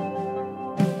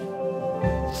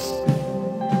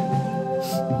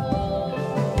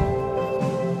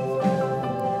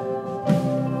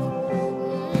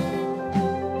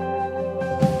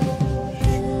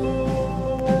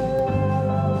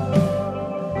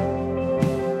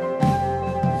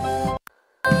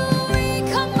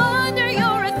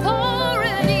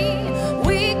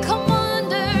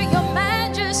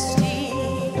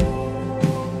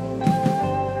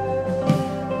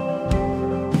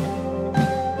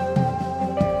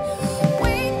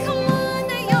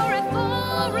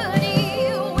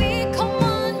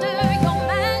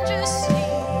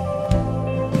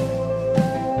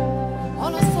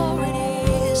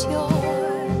 is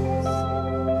yours.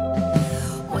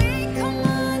 We come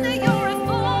under your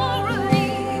authority.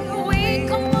 We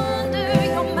come under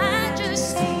your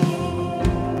majesty.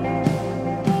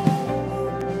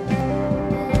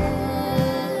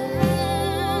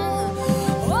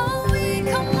 Oh, we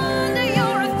come under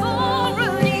your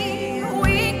authority.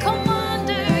 We come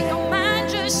under your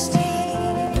majesty.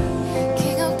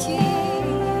 King of kings.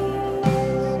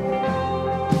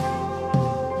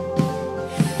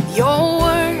 Your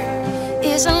word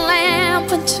is a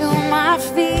lamp unto my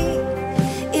feet,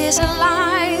 is a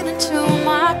light unto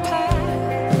my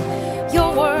path.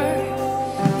 Your word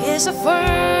is a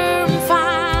firm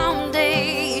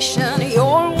foundation.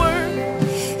 Your word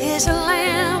is a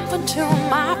lamp unto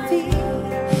my feet,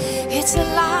 it's a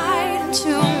light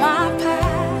unto my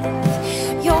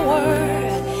path. Your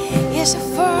word is a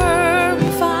firm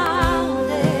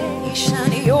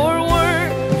foundation. Your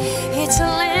word, it's a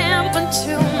lamp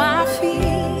unto my feet,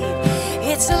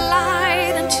 it's a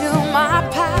light unto my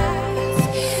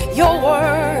path. Your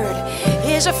word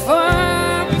is a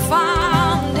firm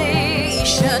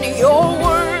foundation. Your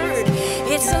word,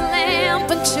 it's a lamp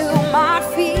unto my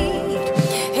feet,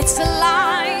 it's a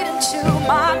light unto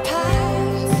my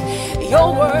path.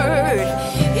 Your word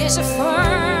is a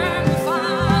firm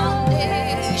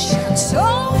foundation. So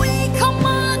we come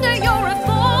under your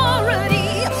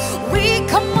authority, we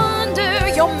come under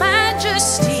your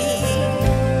majesty.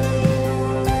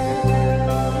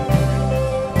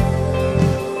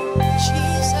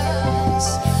 Jesus,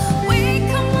 we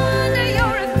come under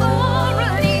your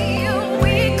authority,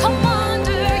 we come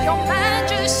under your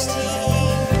majesty.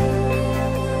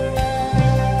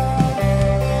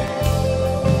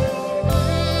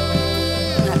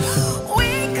 We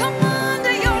come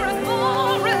under your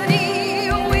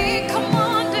authority, we come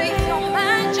under your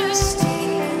majesty.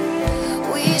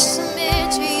 We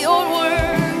submit to your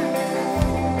word.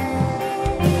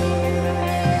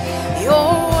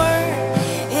 Your word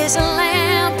is a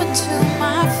lamp unto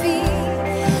my feet,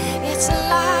 it's a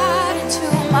light unto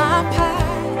my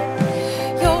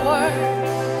path. Your word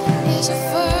is a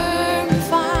firm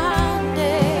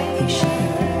foundation.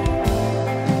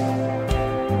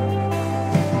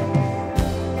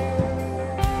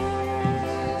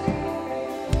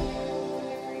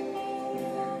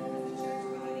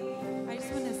 I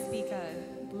just want to speak a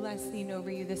blessing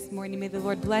over you this morning. May the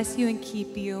Lord bless you and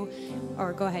keep you.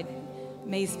 Or go ahead.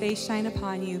 May his face shine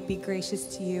upon you, be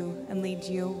gracious to you, and lead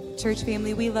you. Church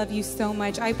family, we love you so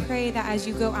much. I pray that as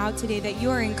you go out today that you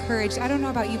are encouraged. I don't know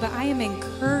about you, but I am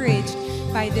encouraged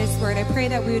by this word. I pray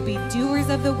that we would be doers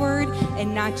of the word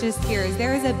and not just hearers.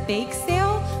 There is a bake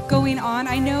sale going on.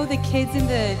 I know the kids in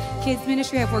the kids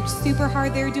ministry have worked super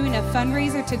hard. They're doing a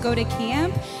fundraiser to go to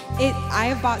camp. I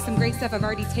have bought some great stuff. I've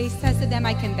already taste tested them.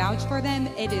 I can vouch for them.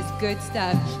 It is good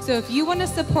stuff. So if you want to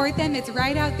support them, it's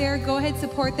right out there. Go ahead,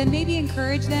 support them. Maybe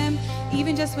encourage them,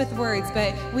 even just with words.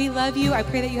 But we love you. I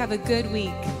pray that you have a good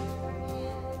week.